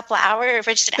just a couple hours, or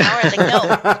for just an hour?" I was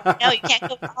like, "No, you can't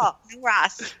go at all. No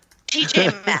Ross,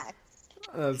 TJ Maxx."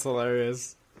 That's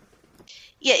hilarious.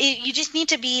 Yeah, you just need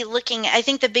to be looking. I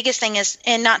think the biggest thing is,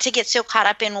 and not to get so caught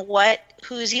up in what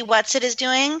Who's What's It is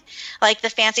doing, like the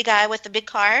fancy guy with the big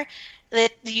car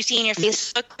that you see in your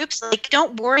Facebook groups. Like,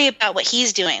 don't worry about what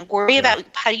he's doing. Worry about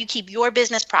how you keep your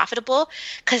business profitable.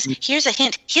 Because here's a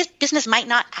hint: his business might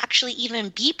not actually even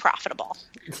be profitable.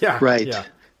 Yeah, right.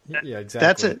 Yeah,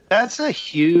 exactly. That's a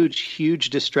huge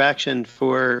distraction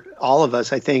for all of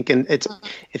us, I think. And it's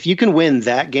if you can win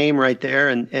that game right there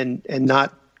and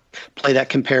not play that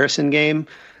comparison game,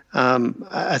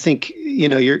 I think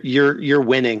you're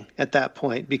winning at that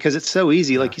point, because it's so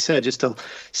easy, like you said, just to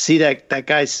see that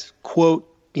guy's quote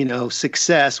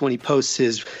success when he posts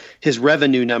his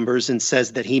revenue numbers and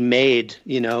says that he made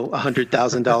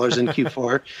 $100,000 in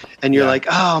Q4, and you're like,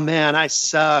 oh man, I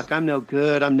suck, I'm no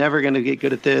good, I'm never going to get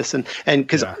good at this, and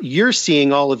because you're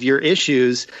seeing all of your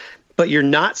issues, but you're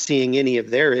not seeing any of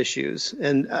their issues,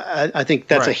 and I think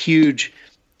that's a huge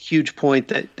point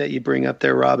that you bring up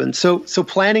there, Robyn. So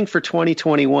planning for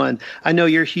 2021. I know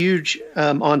you're huge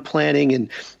on planning,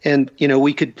 and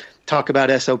we could talk about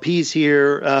SOPs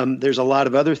here. There's a lot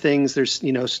of other things. There's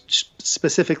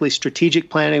specifically strategic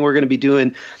planning. We're going to be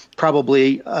doing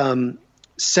probably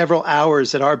several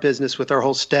hours at our business with our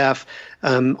whole staff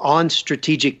on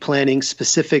strategic planning,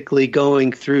 specifically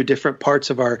going through different parts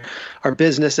of our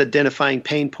business, identifying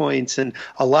pain points, and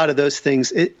a lot of those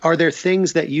things. Are there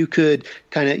things that you could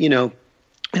kind of, in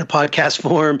a podcast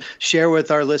form, share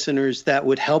with our listeners that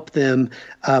would help them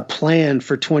plan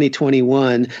for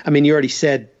 2021? I mean, you already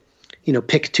said,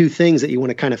 pick 2 things that you want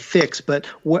to kind of fix, but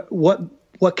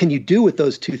what can you do with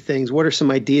those 2 things? What are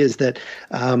some ideas that,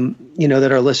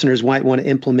 that our listeners might want to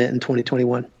implement in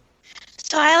 2021?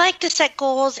 So I like to set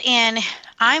goals, and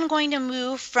I'm going to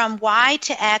move from Y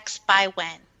to X by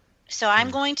when. So I'm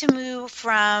going to move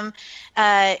from,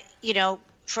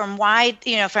 from Y,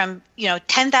 from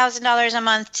 $10,000 a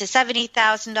month to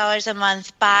 $70,000 a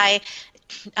month by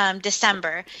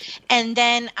December. And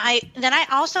then I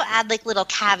also add like little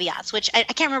caveats, which I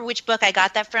can't remember which book I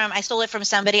got that from. I stole it from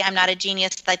somebody. I'm not a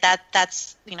genius like that.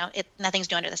 That's,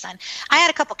 nothing's new under the sun. I had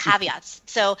a couple caveats.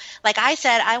 So like I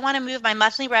said, I want to move my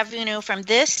monthly revenue from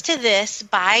this to this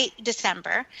by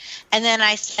December. And then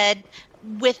I said,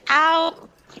 without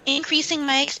increasing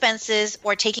my expenses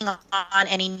or taking on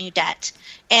any new debt.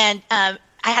 And I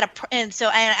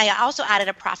also added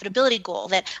a profitability goal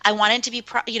that I wanted to be,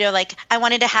 I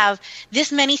wanted to have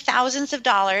this many thousands of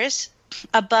dollars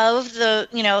above the,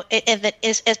 that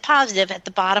is positive at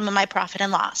the bottom of my profit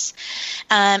and loss.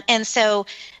 And so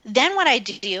then what I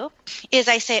do is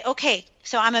I say, okay,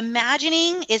 so I'm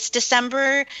imagining it's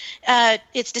December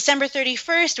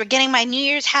 31st. We're getting my New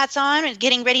Year's hats on and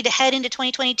getting ready to head into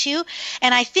 2022.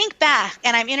 And I think back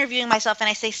and I'm interviewing myself and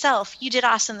I say, self, you did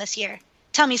awesome this year.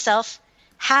 Tell me, self,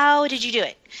 how did you do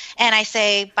it? And I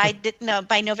say by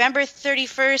November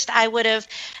 31st, I would have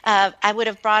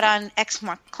brought on X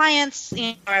more clients,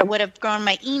 or I would have grown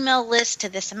my email list to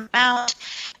this amount.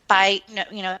 By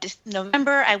this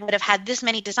November, I would have had this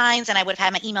many designs, and I would have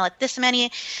had my email at this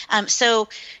many. So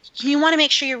you want to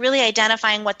make sure you're really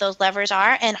identifying what those levers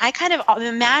are. And I kind of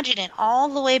imagine it all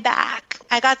the way back.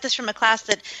 I got this from a class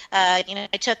that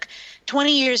I took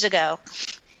 20 years ago,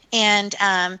 and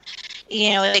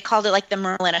they called it like the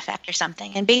Merlin effect or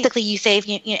something. And basically you save,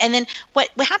 and then what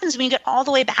happens when you get all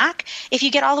the way back, if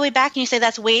you get all the way back and you say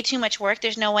that's way too much work,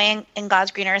 there's no way in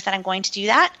God's green earth that I'm going to do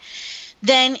that,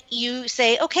 then you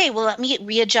say, okay, well, let me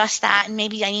readjust that, and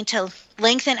maybe I need to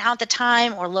lengthen out the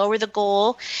time or lower the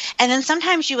goal. And then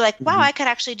sometimes you're like, wow, I could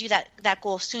actually do that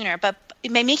goal sooner. But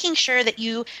by making sure that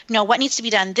you know what needs to be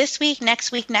done this week,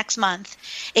 next month,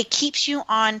 it keeps you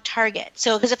on target.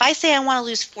 So because if I say I want to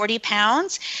lose 40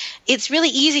 pounds, it's really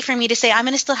easy for me to say I'm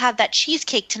going to still have that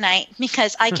cheesecake tonight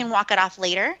because I can walk it off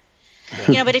later.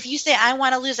 But if you say I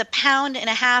want to lose 1.5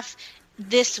 pounds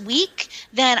this week,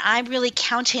 then I'm really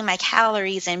counting my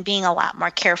calories and being a lot more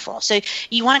careful. So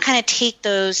you want to kind of take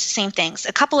those same things.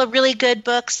 A couple of really good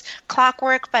books: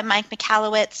 Clockwork by Mike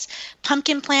Michalowicz,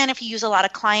 Pumpkin Plan if you use a lot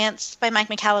of clients by Mike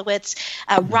Michalowicz,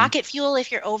 Rocket Fuel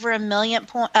if you're over a million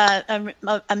plus,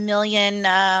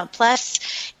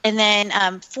 and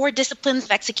then 4 Disciplines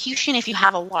of Execution if you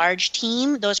have a large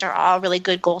team. Those are all really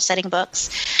good goal setting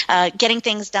books. Getting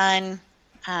Things Done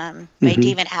by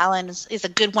David Allen is a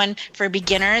good one for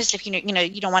beginners. If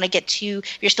you don't want to get too,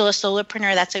 if you're still a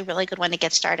solopreneur, that's a really good one to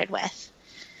get started with.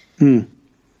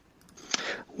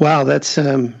 Wow, that's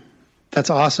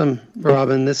awesome,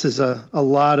 Robyn. This is a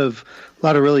lot of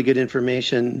really good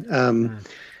information.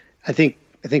 I think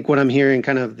what I'm hearing,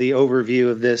 kind of the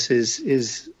overview of this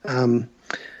is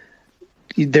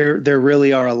there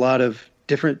really are a lot of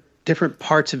different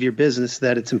parts of your business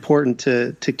that it's important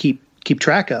to keep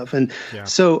track of. And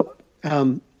so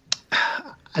I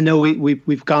know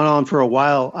we've gone on for a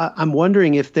while. I'm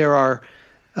wondering if there are,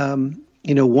 1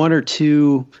 or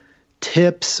 2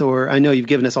 tips, or I know you've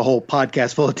given us a whole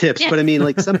podcast full of tips, but I mean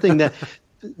like something that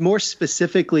more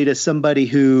specifically to somebody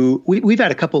who we've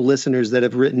had a couple listeners that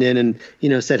have written in and,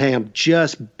 said, hey, I'm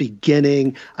just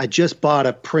beginning. I just bought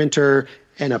a printer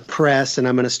and a press, and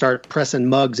I'm going to start pressing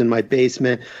mugs in my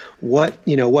basement. What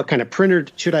kind of printer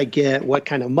should I get? What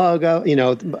kind of mug,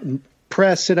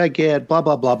 press should I get? Blah,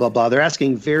 blah, blah, blah, blah. They're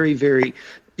asking very, very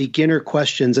beginner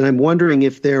questions. And I'm wondering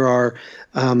if there are,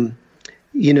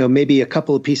 maybe a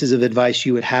couple of pieces of advice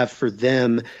you would have for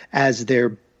them as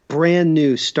they're brand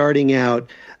new, starting out,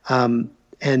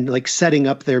 and like setting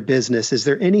up their business. Is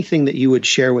there anything that you would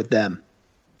share with them?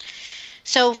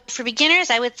 So for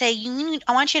beginners, I would say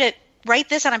I want you to write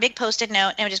this on a big Post-it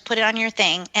note and just put it on your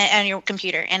thing on your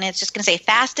computer. And it's just going to say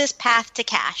fastest path to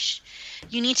cash.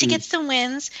 You need to get some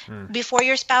wins before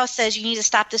your spouse says you need to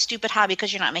stop this stupid hobby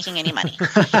because you're not making any money.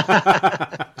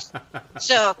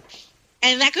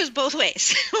 And that goes both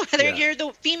ways, whether you're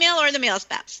the female or the male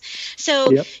spouse.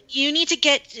 So you need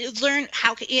to learn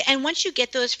how, and once you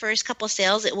get those first couple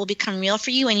sales, it will become real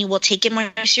for you and you will take it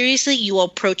more seriously. You will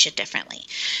approach it differently.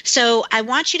 So I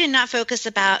want you to not focus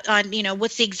on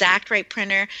what's the exact right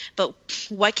printer, but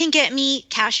what can get me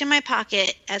cash in my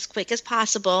pocket as quick as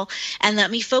possible. And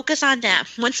let me focus on that.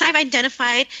 Once I've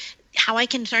identified how I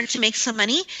can start to make some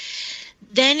money,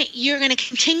 then you're going to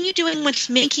continue doing what's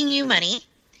making you money.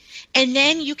 And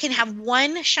then you can have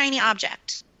one shiny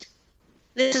object.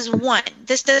 This is one.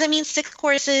 This doesn't mean 6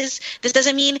 courses. This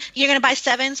doesn't mean you're going to buy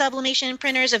 7 sublimation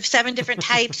printers of 7 different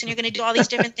types and you're going to do all these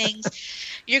different things.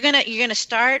 You're going to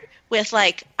start with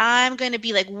I'm going to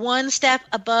be one step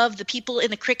above the people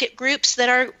in the Cricut groups that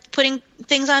are putting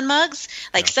things on mugs.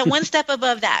 So one step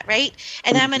above that, right?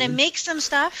 And then I'm going to make some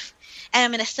stuff. And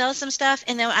I'm going to sell some stuff,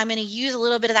 and then I'm going to use a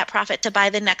little bit of that profit to buy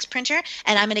the next printer,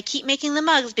 and I'm going to keep making the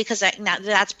mugs because now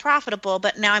that's profitable,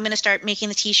 but now I'm going to start making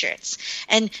the T-shirts.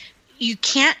 And you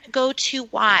can't go too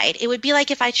wide. It would be like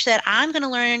if I said, I'm going to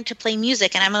learn to play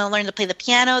music, and I'm going to learn to play the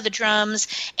piano, the drums,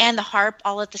 and the harp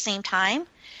all at the same time.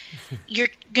 You're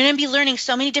going to be learning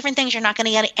so many different things. You're not going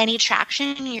to get any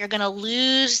traction. You're going to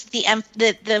lose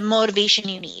the motivation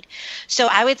you need. So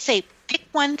I would say pick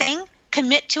one thing,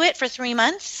 commit to it for 3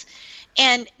 months,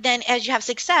 and then as you have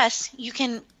success, you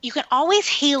can always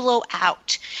halo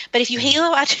out. But if you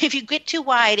halo out, if you get too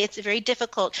wide, it's very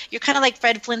difficult. You're kind of like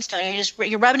Fred Flintstone.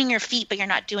 You're rubbing your feet, but you're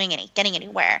not getting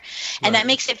anywhere. And that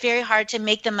makes it very hard to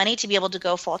make the money to be able to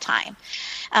go full time.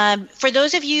 For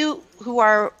those of you who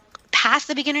are past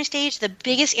the beginner stage, the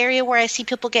biggest area where I see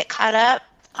people get caught up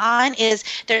on is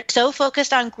they're so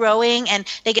focused on growing and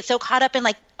they get so caught up in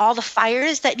all the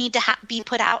fires that need to be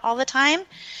put out all the time,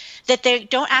 that they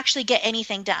don't actually get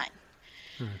anything done.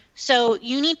 So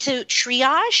you need to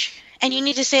triage, and you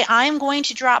need to say, I'm going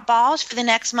to drop balls for the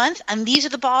next month, and these are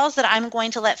the balls that I'm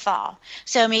going to let fall.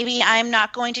 So maybe I'm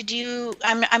not going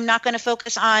to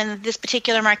focus on this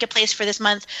particular marketplace for this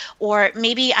month, or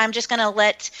maybe I'm just going to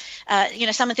let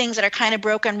some of the things that are kind of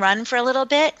broken run for a little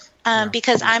bit.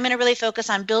 Because I'm going to really focus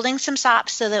on building some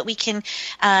SOPs so that we can,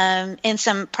 in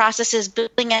some processes,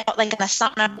 building out like an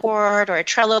Asana board or a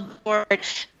Trello board,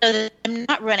 so that I'm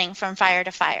not running from fire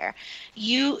to fire.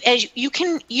 You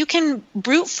can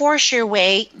brute force your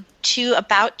way to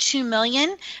about 2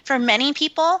 million for many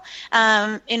people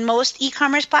in most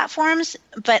e-commerce platforms.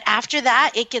 But after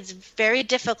that, it gets very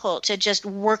difficult to just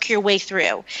work your way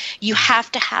through. You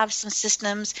have to have some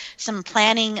systems, some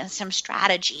planning, and some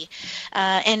strategy.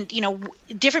 And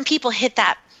different people hit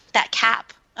that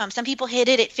cap. Some people hit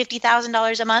it at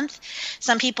 $50,000 a month.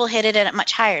 Some people hit it at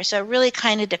much higher. So it really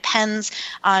kind of depends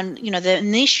on, the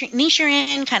niche you're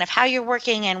in, kind of how you're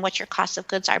working and what your cost of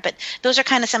goods are. But those are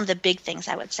kind of some of the big things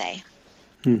I would say.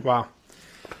 Wow.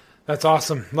 That's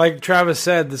awesome. Like Travis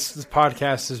said, this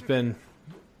podcast has been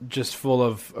just full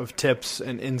of tips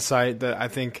and insight that I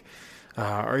think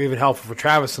are even helpful for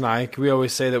Travis and I. We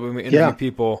always say that when we interview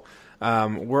people,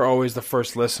 we're always the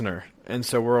first listener. And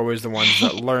so we're always the ones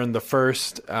that learn the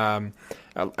first and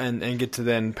get to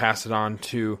then pass it on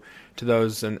to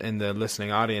those in the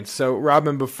listening audience. So,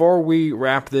 Robyn, before we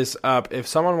wrap this up, if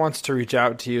someone wants to reach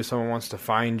out to you, someone wants to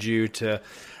find you, to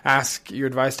ask your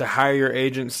advice, to hire your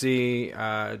agency,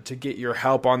 to get your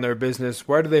help on their business,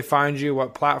 where do they find you?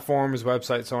 What platforms,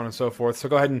 websites, so on and so forth? So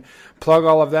go ahead and plug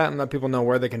all of that and let people know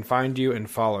where they can find you and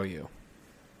follow you.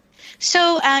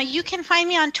 So you can find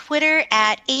me on Twitter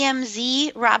at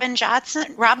AMZ Robyn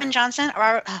Johnson,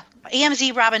 or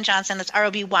AMZ Robyn Johnson. That's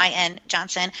ROBYN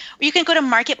Johnson. Or you can go to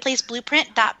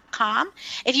marketplaceblueprint.com.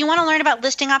 If you want to learn about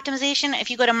listing optimization, if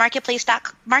you go to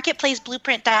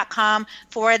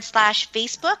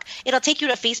marketplaceblueprint.com/Facebook, it'll take you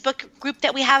to a Facebook group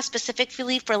that we have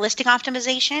specifically for listing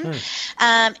optimization.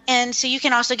 And so you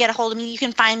can also get a hold of me. You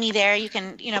can find me there. You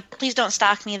can, please don't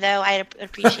stalk me though. I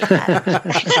appreciate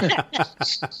that.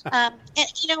 And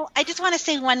I just want to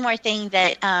say one more thing,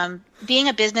 that being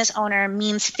a business owner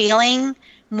means failing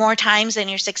more times than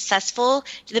you're successful.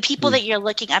 The people that you're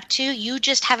looking up to, you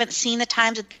just haven't seen the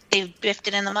times that they've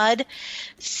drifted in the mud.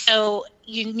 So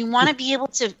you want to be able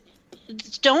to,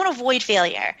 don't avoid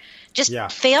failure. Just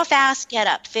fail fast, get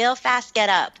up. Fail fast, get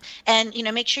up. And,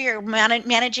 make sure you're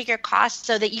managing your costs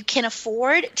so that you can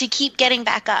afford to keep getting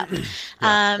back up.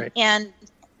 And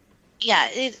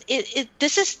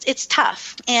it's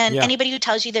tough. And anybody who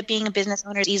tells you that being a business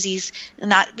owner is easy is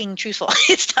not being truthful.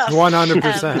 It's tough.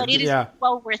 100%. But it is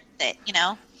well worth it,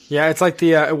 Yeah, it's like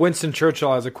the Winston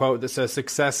Churchill has a quote that says,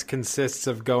 "Success consists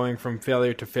of going from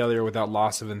failure to failure without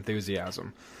loss of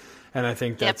enthusiasm." And I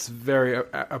think that's very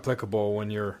applicable when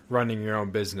you're running your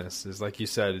own business. Is like you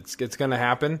said, it's going to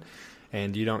happen,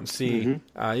 and you don't see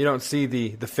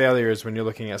the failures when you're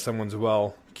looking at someone's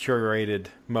curated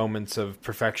moments of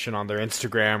perfection on their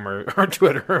Instagram or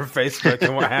Twitter or Facebook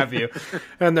and what have you,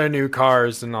 and their new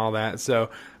cars and all that. So,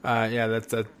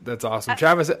 that's awesome.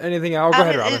 Travis, anything else? Go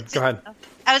ahead, Robyn. Go ahead.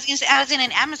 I was going to say, I was in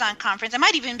an Amazon conference. It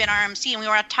might have even been RMC, and we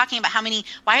were talking about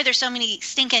why are there so many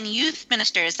stinking youth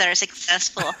ministers that are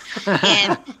successful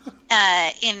in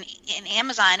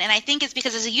Amazon? And I think it's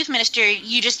because as a youth minister,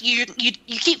 you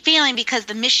keep failing because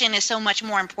the mission is so much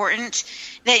more important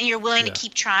that you're willing to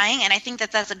keep trying. And I think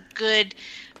that's a good,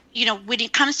 when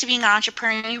it comes to being an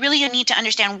entrepreneur, you really need to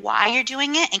understand why you're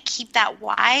doing it and keep that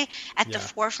why at the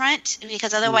forefront,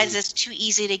 because otherwise it's too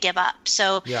easy to give up.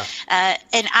 So,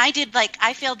 and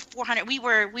I failed 400. We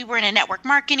were in a network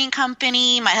marketing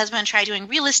company. My husband tried doing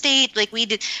real estate.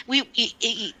 You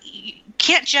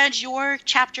can't judge your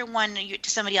chapter 1 to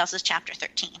somebody else's chapter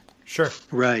 13. Sure.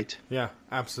 Right. Yeah,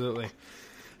 absolutely.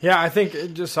 Yeah, I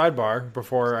think, just sidebar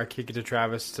before I kick it to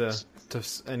Travis to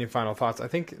any final thoughts. I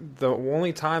think the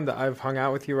only time that I've hung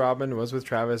out with you, Robyn, was with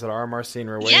Travis at RMRC, and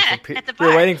we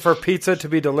were waiting for pizza to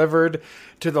be delivered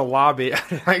to the lobby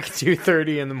at like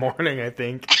 2:30 in the morning, I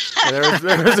think. And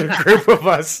there was a group of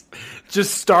us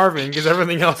just starving because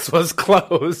everything else was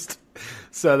closed.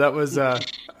 So that was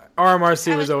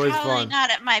RMRC was always fun. Probably not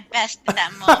at my best at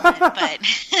that moment, but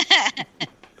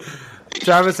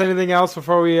Travis, anything else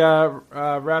before we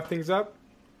wrap things up?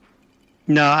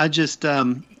 No, I just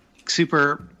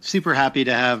super happy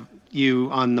to have you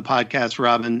on the podcast,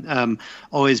 Robyn.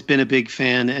 Always been a big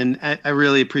fan, and I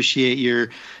really appreciate your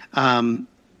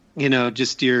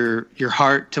just your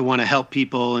heart to want to help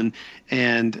people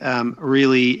and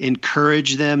really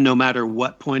encourage them no matter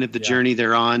what point of the journey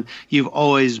they're on. You've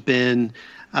always been,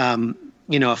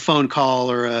 a phone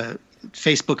call or a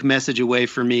Facebook message away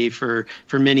from me for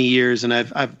many years, and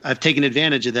I've taken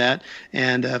advantage of that,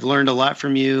 and I've learned a lot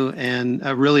from you, and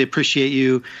I really appreciate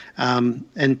you,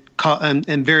 and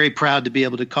I'm very proud to be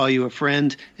able to call you a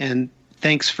friend. And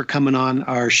thanks for coming on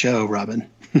our show, Robyn.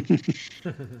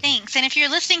 Thanks. And if you're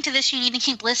listening to this, you need to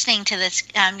keep listening to this.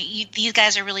 These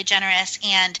guys are really generous,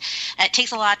 and it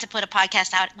takes a lot to put a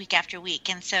podcast out week after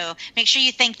week. And so make sure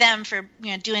you thank them for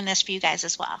doing this for you guys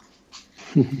as well.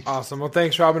 Awesome. Well,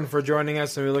 thanks, Robyn, for joining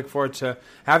us, and we look forward to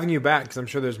having you back because I'm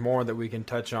sure there's more that we can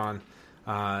touch on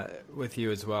with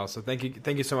you as well. So thank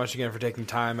you so much again for taking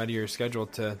time out of your schedule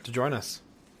to join us.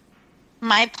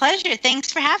 My pleasure.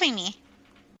 Thanks for having me.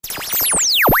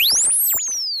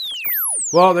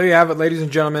 Well, there you have it, ladies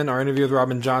and gentlemen, our interview with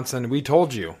Robyn Johnson. We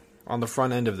told you on the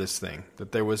front end of this thing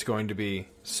that there was going to be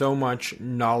so much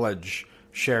knowledge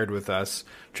shared with us.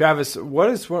 Travis, what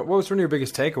was one of your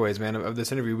biggest takeaways, man, of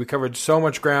this interview? We covered so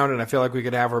much ground, and I feel like we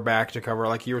could have her back to cover,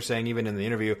 like you were saying, even in the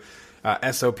interview,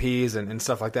 SOPs and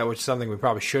stuff like that, which is something we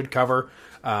probably should cover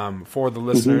for the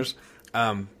listeners.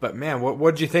 But man,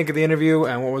 what did you think of the interview,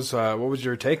 and what was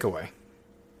your takeaway?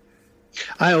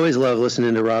 I always love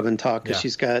listening to Robyn talk because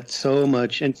she's got so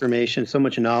much information, so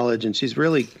much knowledge, and she's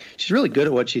really good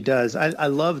at what she does. I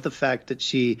love the fact that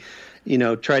she,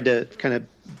 tried to kind of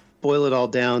boil it all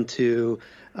down to,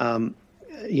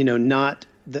 not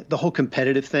the whole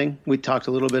competitive thing. We talked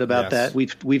a little bit about that.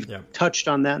 We've touched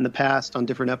on that in the past on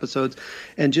different episodes,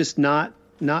 and just not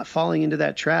falling into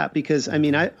that trap, because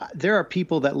there are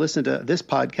people that listen to this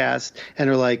podcast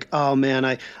and are like, oh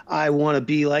man, I want to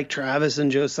be like Travis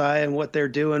and Josiah, and what they're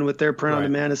doing with their print on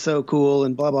demand is so cool,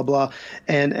 and blah, blah, blah.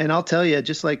 And I'll tell you,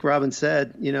 just like Robyn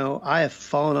said, I have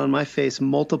fallen on my face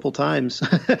multiple times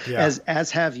as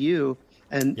have you.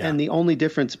 And the only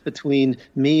difference between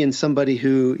me and somebody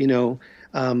who,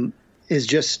 is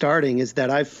just starting is that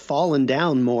I've fallen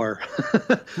down more.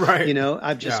 Right.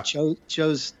 I've just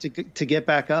chose to get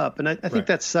back up. And I think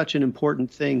that's such an important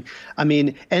thing. And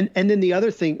then the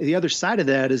other side of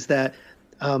that is that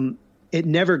it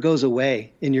never goes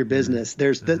away in your business.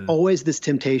 There's always this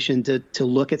temptation to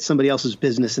look at somebody else's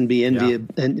business and be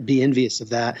envious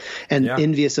of that, and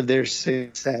envious of their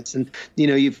success. And,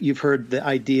 you've heard the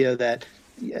idea that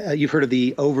you've heard of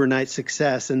the overnight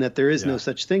success, and that there is no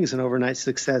such thing as an overnight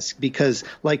success, because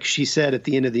like she said at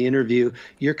the end of the interview,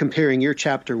 you're comparing your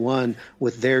chapter 1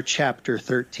 with their chapter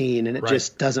 13, and it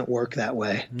just doesn't work that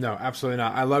way. No, absolutely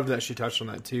not. I loved that she touched on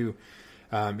that too.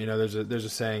 There's a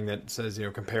saying that says,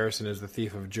 comparison is the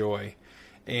thief of joy.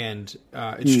 And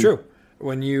it's true.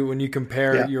 When you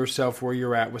compare yourself where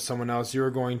you're at with someone else,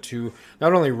 you're going to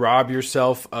not only rob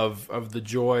yourself of the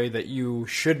joy that you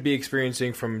should be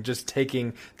experiencing from just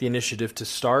taking the initiative to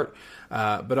start,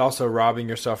 but also robbing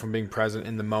yourself from being present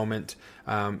in the moment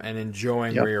and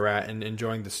enjoying where you're at and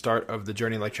enjoying the start of the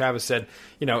journey. Like Travis said,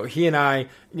 he and I,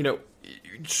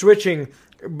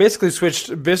 basically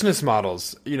switched business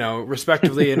models,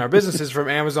 respectively in our businesses from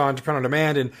Amazon to print on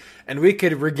demand, and we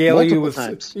could regale you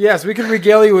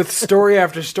with story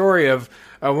after story of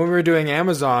when we were doing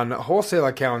Amazon wholesale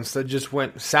accounts that just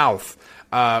went south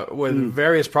with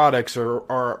various products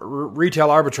or retail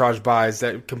arbitrage buys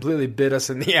that completely bit us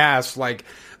in the ass. Like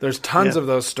there's tons of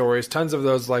those stories, tons of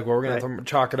those like, well, we're going to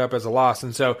chalk it up as a loss.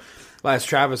 And so, as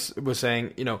Travis was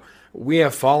saying, we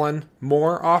have fallen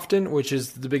more often, which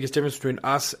is the biggest difference between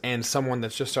us and someone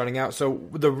that's just starting out. So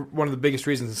one of the biggest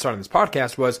reasons in starting this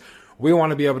podcast was we want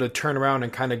to be able to turn around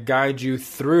and kind of guide you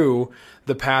through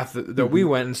the path that we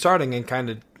went in starting, and kind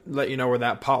of let you know where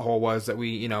that pothole was that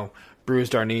we,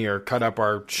 bruised our knee or cut up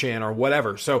our shin or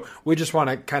whatever. So we just want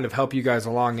to kind of help you guys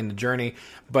along in the journey.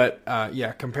 But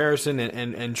comparison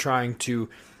and trying to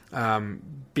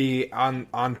be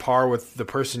on par with the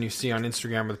person you see on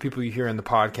Instagram or the people you hear in the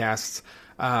podcasts.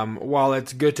 While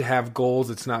it's good to have goals,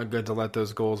 it's not good to let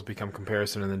those goals become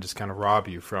comparison and then just kind of rob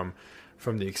you from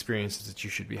the experiences that you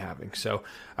should be having. So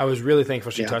I was really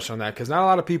thankful she touched on that, because not a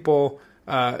lot of people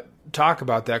talk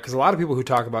about that, because a lot of people who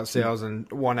talk about sales and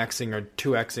 1xing or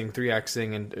 2xing,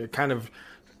 3xing, and kind of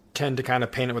tend to kind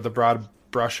of paint it with a broad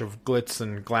brush of glitz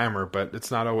and glamour, but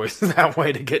it's not always that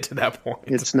way to get to that point.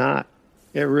 It's not.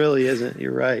 It really isn't.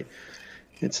 You're right.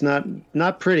 It's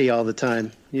not pretty all the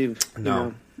time. You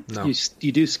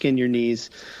do skin your knees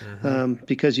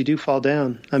because you do fall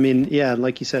down.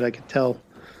 Like you said, I could tell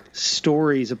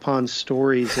stories upon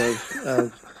stories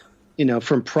of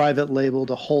from private label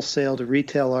to wholesale to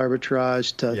retail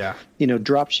arbitrage to,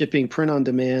 drop shipping, print on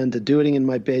demand, to doing it in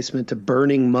my basement, to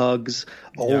burning mugs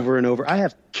over and over. I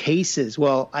have cases.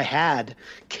 Well, I had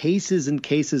cases and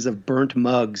cases of burnt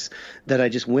mugs that I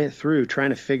just went through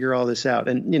trying to figure all this out.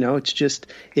 And,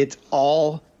 it's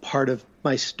all part of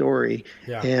my story.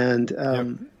 Yeah. And,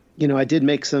 I did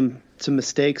make some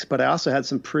mistakes, but I also had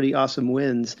some pretty awesome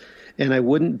wins. And I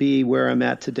wouldn't be where I'm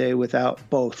at today without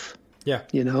both. Yeah.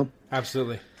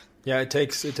 Absolutely. Yeah, it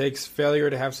takes failure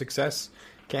to have success.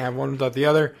 Can't have one without the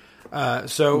other.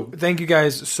 So thank you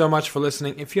guys so much for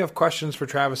listening. If you have questions for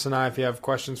Travis and I, if you have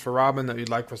questions for Robyn that you'd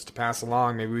like us to pass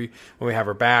along, maybe when we have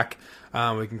her back,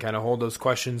 we can kind of hold those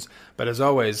questions. But as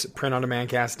always,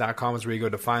 printondemandcast.com is where you go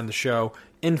to find the show.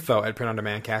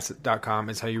 info@printondemandcast.com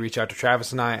is how you reach out to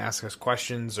Travis and I, ask us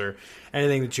questions or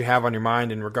anything that you have on your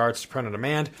mind in regards to print on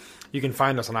demand. You can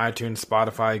find us on iTunes,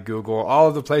 Spotify, Google, all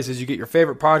of the places you get your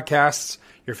favorite podcasts.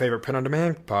 Your favorite print on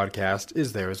demand podcast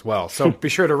is there as well. So be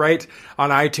sure to rate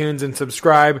on iTunes and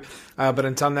subscribe. But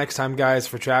until next time, guys,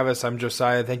 for Travis, I'm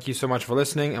Josiah. Thank you so much for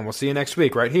listening, and we'll see you next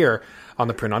week right here on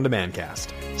the Print on Demand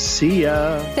Cast. See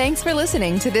ya. Thanks for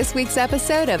listening to this week's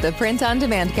episode of the Print on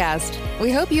Demand Cast.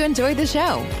 We hope you enjoyed the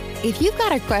show. If you've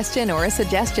got a question or a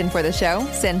suggestion for the show,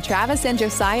 send Travis and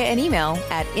Josiah an email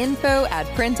at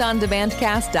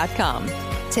info@printondemandcast.com.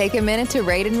 Take a minute to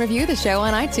rate and review the show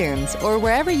on iTunes or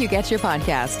wherever you get your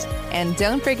podcast. And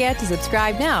don't forget to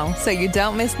subscribe now so you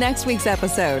don't miss next week's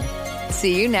episode.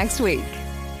 See you next week.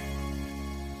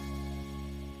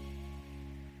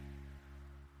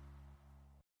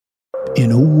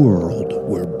 In a world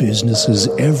where businesses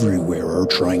everywhere are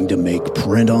trying to make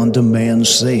print-on-demand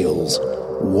sales,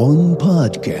 one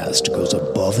podcast goes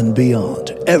above and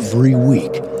beyond every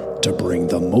week to bring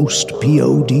the most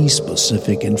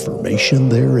POD-specific information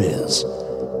there is,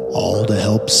 all to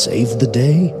help save the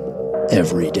day,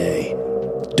 every day.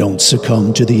 Don't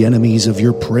succumb to the enemies of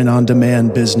your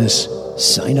print-on-demand business.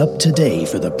 Sign up today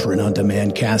for the Print on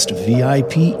Demand Cast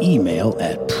VIP email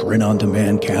at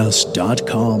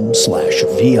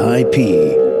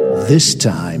printondemandcast.com/VIP. This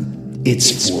time,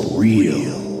 it's for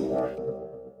real.